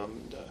the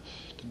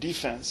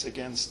defense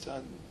against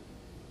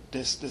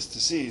this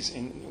disease.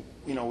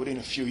 Within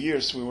a few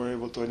years, we were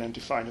able to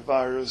identify the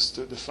virus,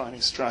 to define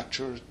its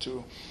structure,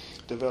 to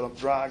develop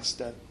drugs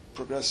that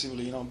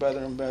progressively, better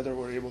and better,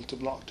 were able to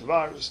block the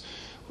virus.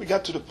 We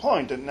got to the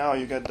point that now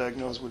you get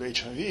diagnosed with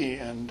HIV,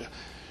 and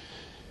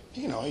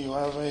you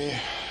have a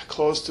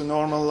close to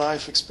normal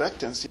life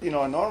expectancy.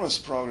 Enormous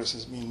progress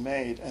has been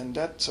made, and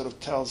that sort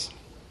of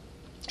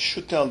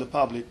should tell the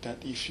public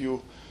that if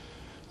you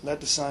let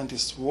the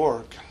scientists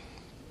work,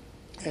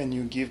 and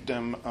you give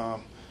them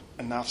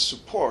enough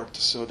support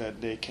so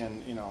that they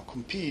can,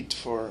 compete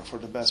for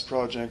the best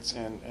projects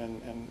and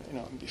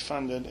be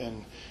funded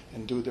and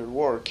do their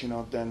work,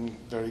 then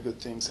very good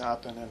things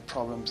happen and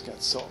problems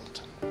get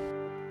solved.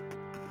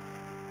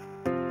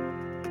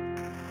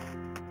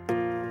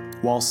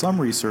 While some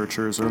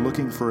researchers are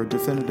looking for a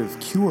definitive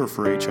cure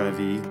for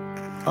HIV,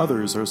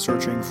 others are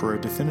searching for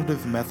a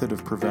definitive method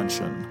of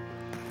prevention.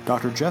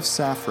 Dr. Jeff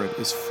Safrat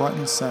is front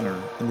and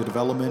center in the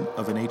development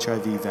of an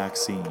HIV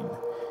vaccine.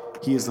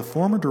 He is the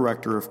former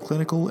director of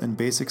clinical and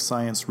basic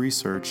science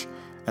research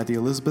at the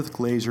Elizabeth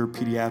Glaser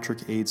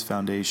Pediatric AIDS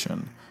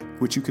Foundation,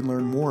 which you can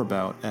learn more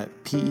about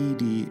at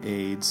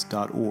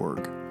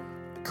pedaids.org.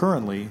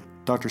 Currently,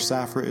 Dr.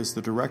 Safrat is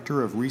the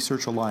Director of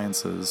Research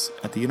Alliances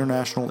at the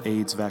International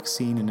AIDS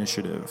Vaccine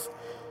Initiative.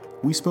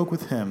 We spoke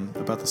with him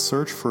about the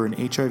search for an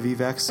HIV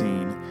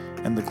vaccine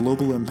and the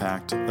global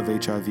impact of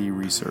HIV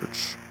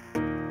research.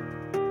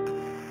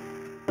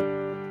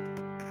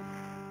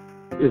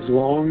 As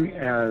long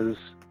as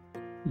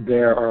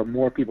there are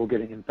more people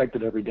getting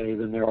infected every day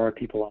than there are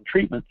people on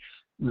treatment,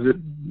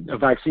 a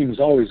vaccine is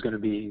always going to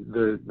be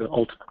the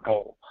ultimate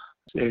goal.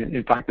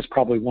 In fact, it's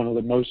probably one of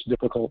the most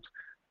difficult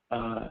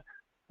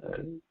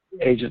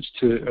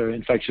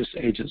infectious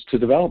agents to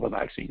develop a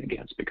vaccine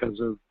against because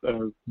of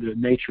the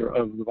nature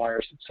of the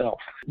virus itself.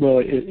 Well,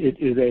 it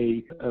is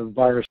a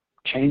virus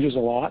that changes a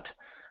lot,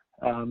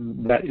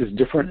 that is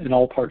different in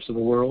all parts of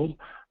the world.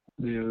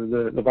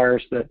 The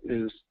virus that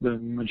is the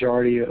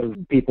majority of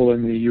people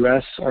in the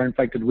U.S. are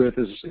infected with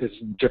is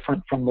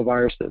different from the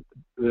virus that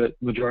the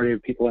majority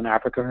of people in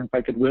Africa are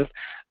infected with.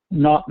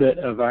 Not that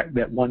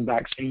that one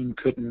vaccine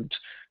couldn't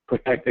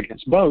protect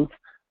against both,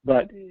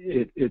 but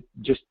it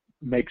just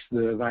makes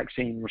the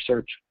vaccine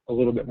research a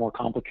little bit more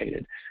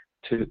complicated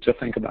to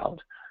think about.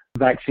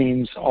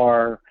 Vaccines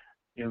are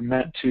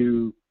meant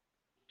to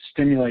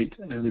stimulate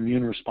an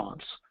immune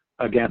response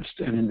against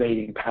an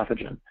invading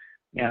pathogen.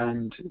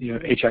 And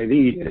HIV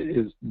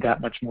is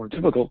that much more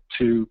difficult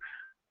to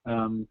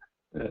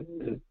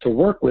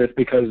work with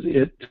because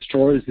it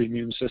destroys the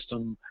immune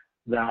system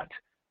that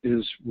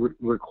is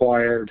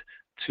required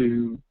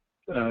to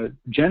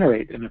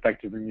generate an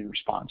effective immune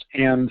response.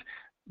 And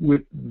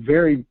with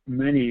very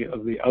many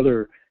of the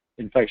other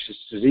infectious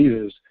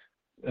diseases,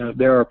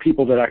 there are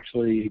people that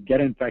actually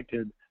get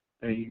infected,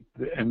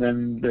 and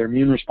then their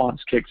immune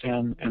response kicks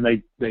in,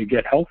 and they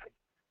get healthy.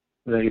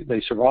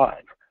 They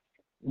survive.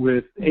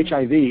 With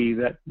HIV,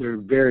 that there are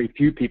very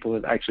few people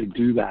that actually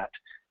do that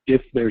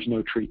if there's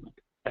no treatment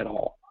at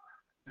all.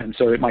 And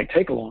so it might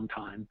take a long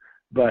time,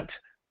 but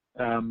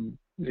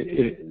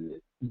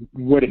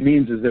what it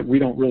means is that we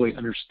don't really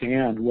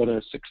understand what a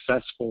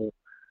successful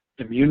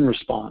immune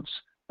response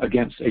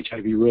against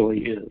HIV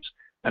really is.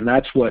 And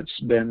that's what's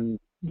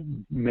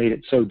made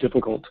it so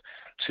difficult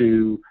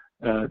to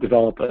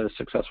develop a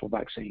successful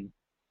vaccine.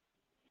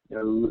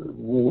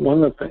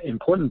 One of the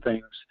important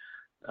things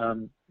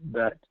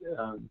that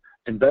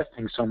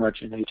investing so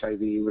much in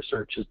HIV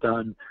research has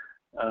done,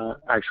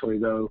 actually,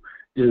 though,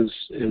 is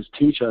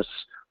teach us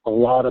a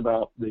lot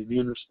about the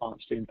immune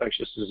response to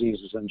infectious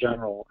diseases in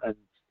general,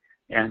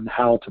 and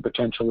how to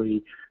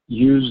potentially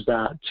use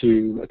that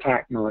to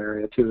attack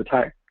malaria, to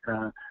attack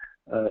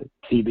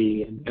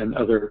TB and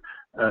other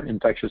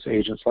infectious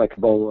agents like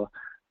Ebola,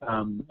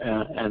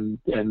 and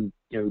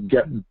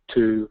get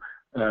to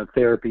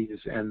therapies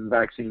and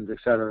vaccines, et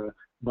cetera,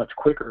 much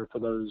quicker for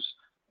those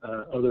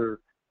other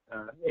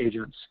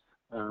agents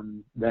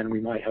than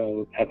we might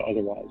have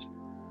otherwise.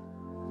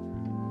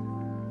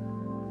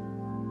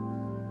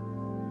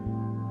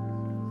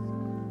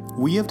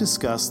 We have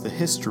discussed the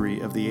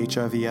history of the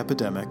HIV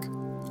epidemic,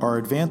 our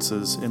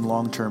advances in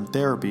long-term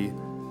therapy,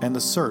 and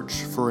the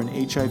search for an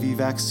HIV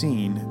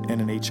vaccine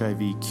and an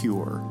HIV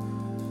cure.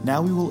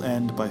 Now we will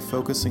end by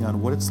focusing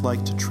on what it's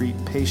like to treat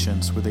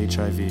patients with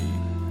HIV.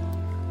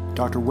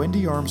 Dr.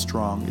 Wendy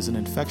Armstrong is an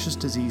infectious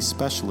disease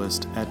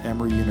specialist at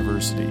Emory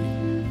University.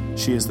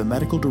 She is the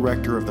medical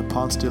director of the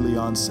Ponce de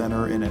Leon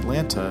Center in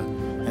Atlanta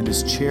and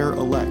is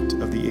chair-elect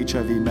of the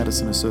HIV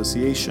Medicine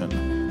Association,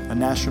 a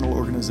national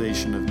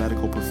organization of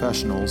medical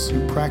professionals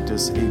who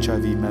practice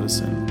HIV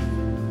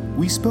medicine.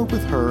 We spoke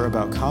with her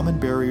about common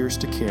barriers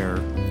to care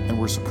and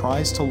were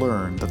surprised to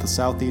learn that the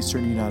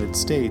southeastern United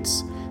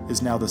States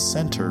is now the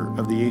center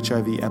of the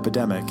HIV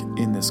epidemic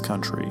in this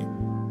country.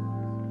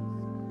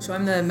 So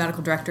I'm the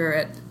medical director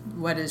at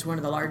what is one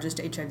of the largest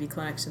HIV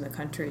clinics in the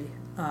country,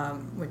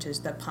 which is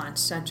the Ponce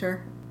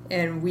Center.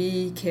 And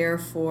we care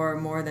for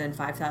more than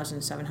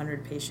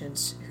 5,700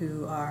 patients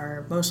who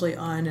are mostly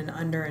and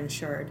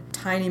underinsured. A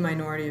tiny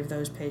minority of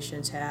those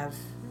patients have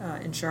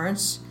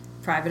insurance,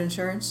 private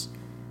insurance.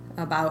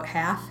 About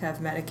half have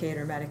Medicaid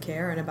or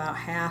Medicare, and about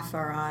half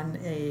are on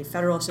a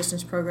federal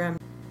assistance program.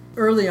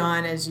 Early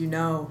on, as you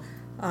know,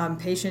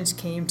 patients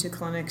came to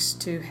clinics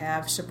to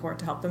have support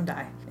to help them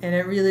die. And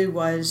it really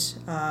was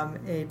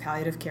a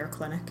palliative care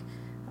clinic.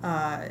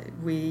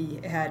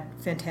 We had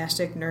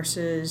fantastic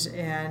nurses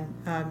and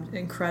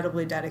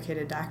incredibly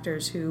dedicated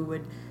doctors who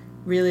would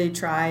really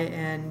try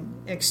and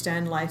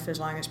extend life as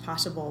long as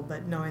possible,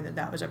 but knowing that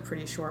that was a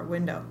pretty short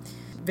window.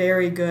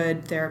 Very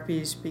good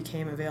therapies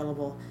became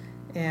available,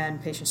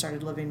 and patients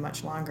started living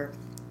much longer.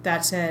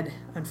 That said,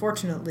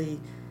 unfortunately,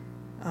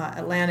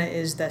 Atlanta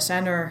is the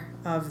center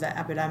of the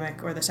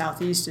epidemic, or the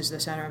Southeast is the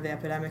center of the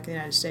epidemic in the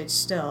United States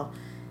still.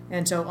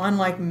 And so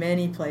unlike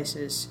many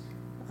places,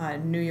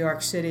 New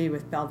York City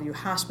with Bellevue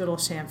Hospital,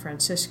 San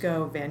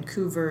Francisco,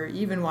 Vancouver,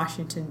 even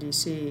Washington,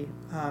 D.C.,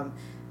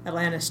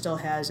 Atlanta still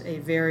has a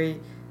very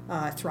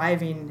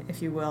thriving,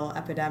 if you will,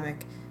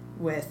 epidemic,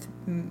 with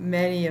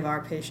many of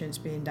our patients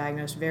being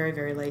diagnosed very,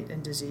 very late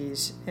in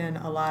disease and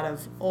a lot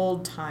of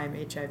old-time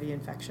HIV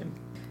infection.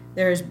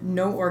 There is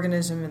no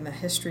organism in the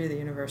history of the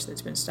universe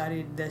that's been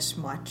studied this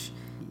much.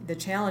 The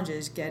challenge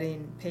is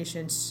getting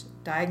patients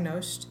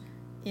diagnosed,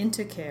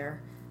 into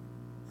care,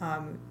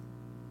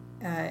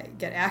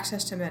 get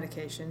access to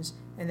medications,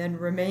 and then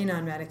remain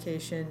on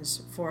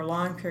medications for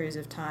long periods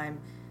of time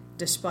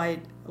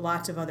despite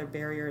lots of other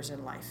barriers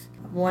in life.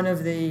 One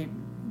of the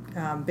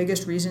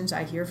biggest reasons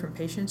I hear from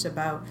patients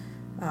about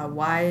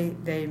why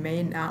they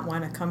may not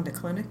want to come to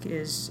clinic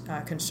is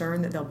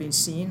concern that they'll be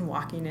seen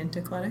walking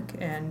into clinic,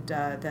 and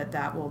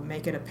that will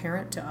make it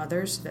apparent to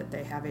others that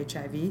they have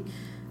HIV.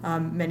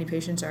 Many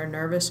patients are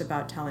nervous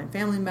about telling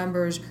family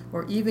members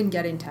or even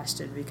getting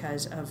tested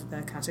because of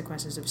the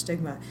consequences of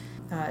stigma.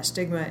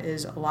 Stigma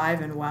is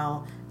alive and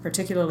well,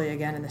 particularly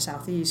again in the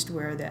Southeast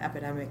where the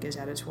epidemic is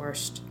at its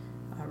worst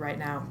right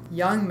now.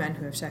 Young men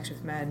who have sex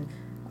with men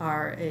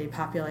are a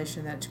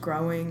population that's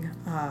growing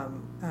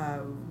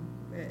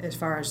as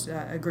far as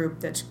a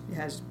group that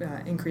has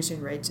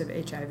increasing rates of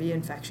HIV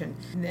infection.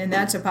 And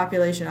that's a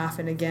population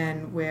often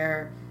again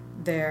where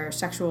their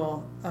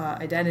sexual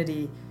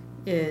identity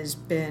is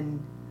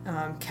been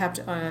kept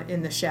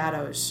in the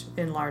shadows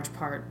in large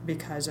part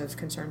because of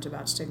concerns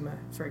about stigma,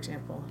 for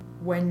example.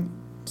 When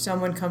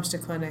someone comes to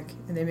clinic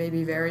and they may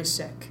be very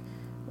sick,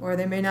 or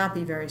they may not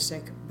be very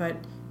sick, but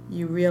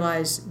you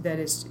realize that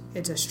it's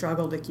a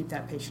struggle to keep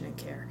that patient in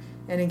care.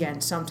 And again,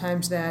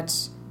 sometimes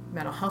that's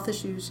mental health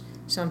issues,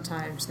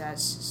 sometimes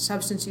that's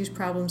substance use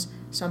problems,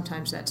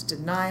 sometimes that's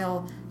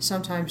denial,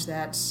 sometimes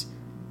that's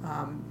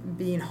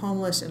being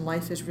homeless and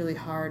life is really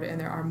hard,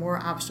 and there are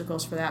more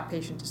obstacles for that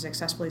patient to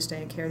successfully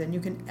stay in care than you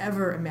can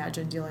ever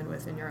imagine dealing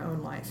with in your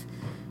own life.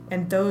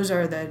 And those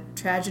are the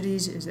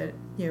tragedies, is that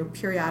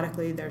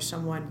periodically there's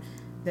someone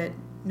that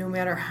no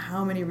matter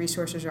how many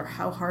resources or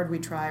how hard we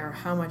try or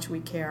how much we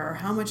care or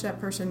how much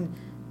that person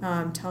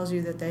tells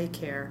you that they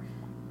care,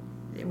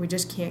 we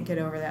just can't get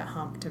over that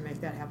hump to make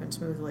that happen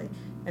smoothly.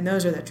 And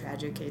those are the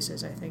tragic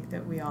cases, I think,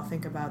 that we all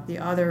think about. The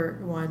other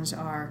ones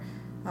are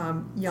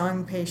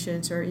young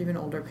patients or even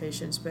older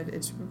patients, but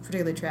it's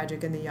particularly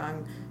tragic in the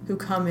young who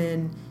come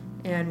in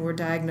and were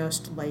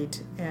diagnosed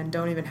late and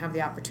don't even have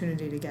the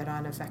opportunity to get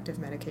on effective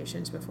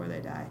medications before they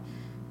die.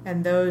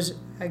 And those,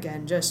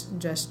 again,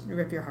 just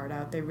rip your heart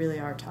out. They really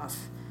are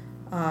tough.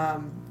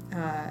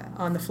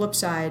 On the flip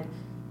side,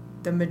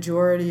 the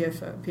majority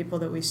of people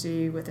that we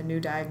see with a new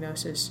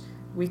diagnosis,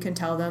 we can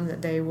tell them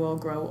that they will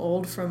grow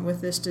old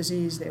with this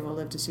disease, they will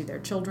live to see their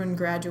children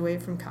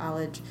graduate from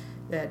college,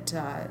 that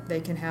they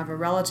can have a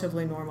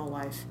relatively normal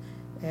life.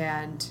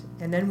 And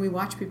then we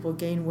watch people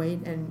gain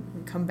weight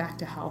and come back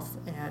to health,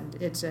 and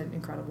it's an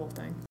incredible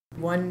thing.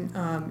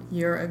 1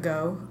 year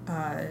ago,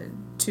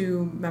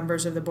 2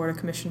 members of the Board of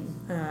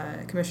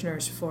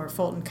Commissioners for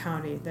Fulton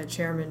County, the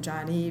Chairman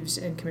John Eves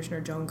and Commissioner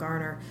Joan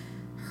Garner,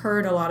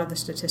 heard a lot of the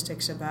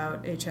statistics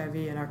about HIV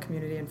in our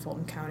community in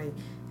Fulton County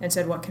and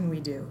said, what can we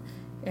do?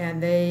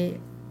 And they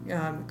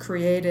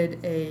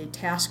created a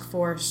task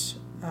force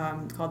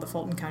called the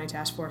Fulton County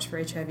Task Force for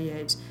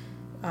HIV/AIDS,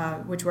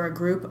 which were a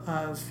group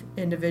of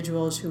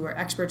individuals who were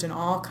experts in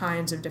all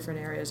kinds of different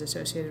areas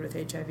associated with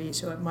HIV.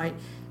 So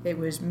it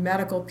was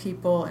medical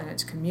people, and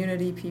it's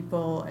community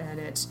people, and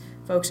it's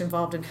folks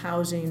involved in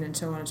housing, and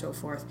so on and so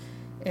forth,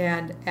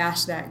 and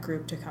asked that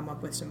group to come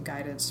up with some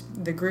guidance.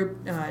 The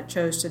group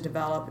chose to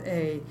develop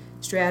a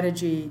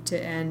strategy to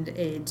end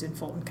AIDS in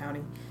Fulton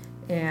County.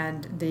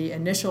 And the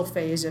initial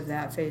phase of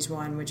that, phase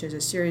 1, which is a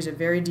series of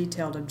very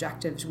detailed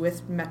objectives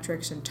with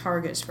metrics and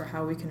targets for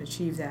how we can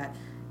achieve that,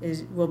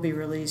 will be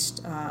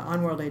released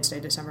on World AIDS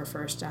Day, December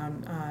 1st,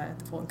 down at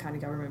the Fulton County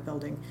Government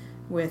Building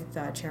with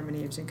Chairman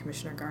Eves and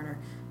Commissioner Garner.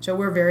 So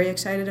we're very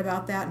excited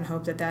about that and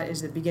hope that that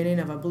is the beginning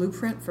of a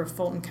blueprint for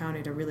Fulton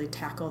County to really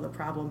tackle the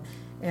problem.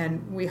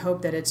 And we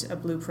hope that it's a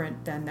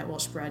blueprint then that will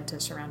spread to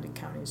surrounding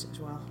counties as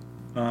well.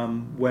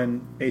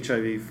 When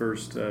HIV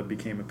first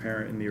became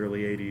apparent in the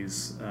early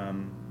 80s,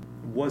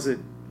 was it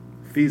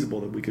feasible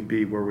that we could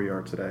be where we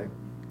are today?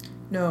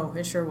 No,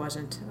 it sure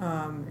wasn't.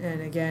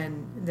 And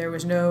again, there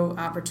was no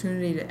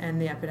opportunity to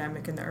end the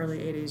epidemic in the early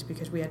 80s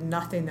because we had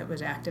nothing that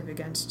was active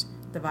against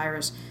the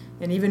virus.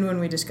 And even when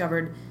we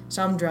discovered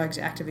some drugs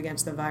active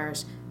against the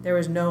virus, there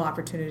was no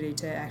opportunity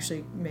to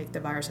actually make the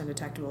virus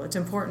undetectable. It's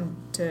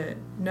important to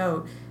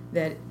note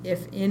that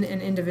if in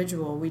an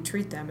individual we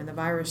treat them and the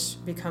virus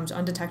becomes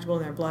undetectable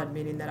in their blood,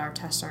 meaning that our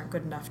tests aren't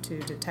good enough to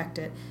detect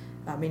it,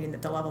 meaning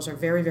that the levels are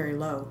very, very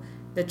low,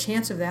 the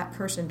chance of that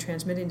person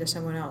transmitting to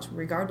someone else,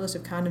 regardless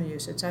of condom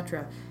use,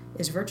 etc.,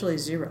 is virtually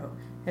zero.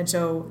 And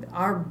so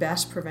our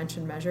best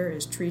prevention measure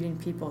is treating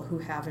people who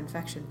have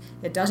infection.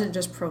 It doesn't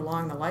just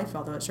prolong the life,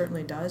 although it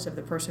certainly does, of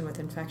the person with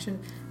infection,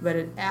 but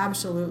it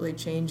absolutely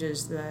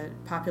changes the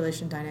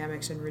population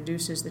dynamics and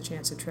reduces the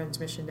chance of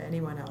transmission to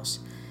anyone else.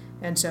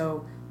 And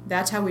so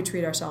that's how we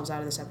treat ourselves out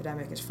of this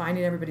epidemic, is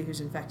finding everybody who's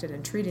infected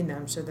and treating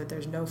them so that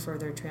there's no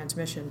further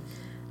transmission.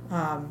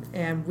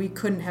 And we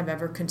couldn't have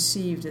ever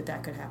conceived that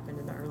that could happen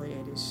in the early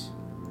 80s.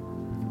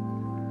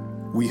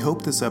 We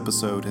hope this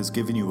episode has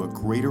given you a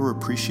greater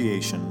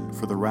appreciation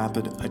for the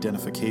rapid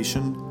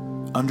identification,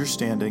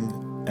 understanding,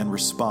 and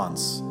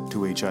response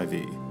to HIV.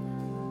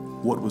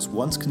 What was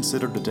once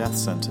considered a death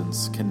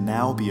sentence can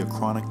now be a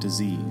chronic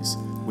disease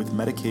with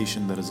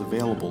medication that is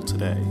available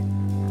today.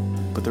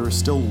 But there is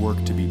still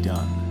work to be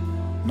done,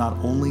 not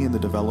only in the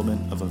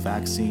development of a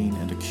vaccine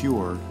and a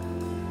cure,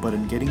 but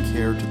in getting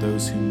care to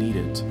those who need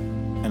it,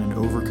 and in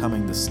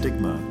overcoming the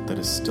stigma that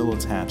is still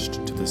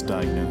attached to this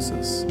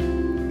diagnosis.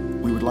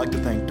 We would like to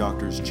thank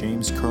Drs.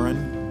 James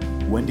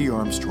Curran, Wendy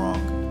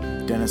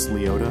Armstrong, Dennis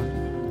Leota,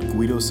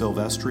 Guido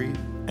Silvestri,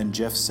 and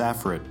Jeff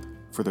Safrit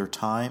for their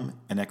time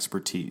and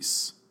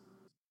expertise.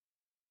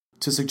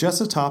 To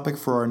suggest a topic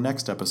for our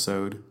next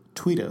episode,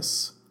 tweet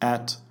us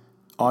at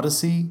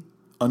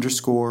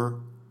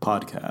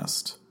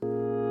Odyssey_podcast.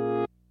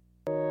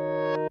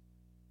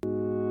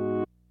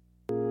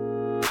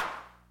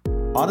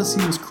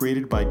 Odyssey was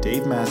created by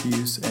Dave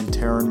Matthews and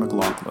Taryn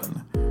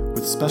McLaughlin,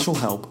 with special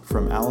help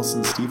from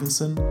Allison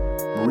Stevenson,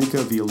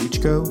 Marika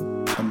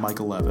Violichko, and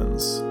Michael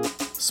Evans.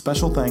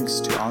 Special thanks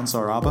to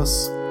Ansar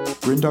Abbas,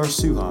 Brindar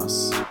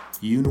Suhas,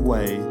 Yoon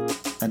Wei,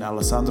 and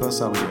Alessandra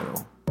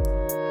Saliero.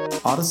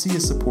 Odyssey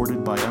is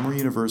supported by Emory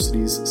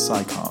University's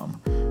SciComm.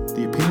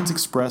 The opinions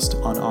expressed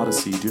on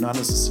Odyssey do not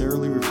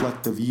necessarily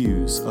reflect the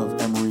views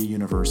of Emory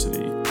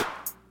University.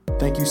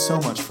 Thank you so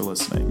much for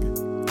listening,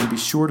 and be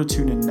sure to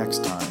tune in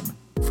next time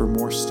for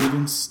more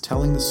students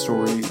telling the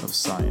story of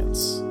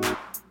science.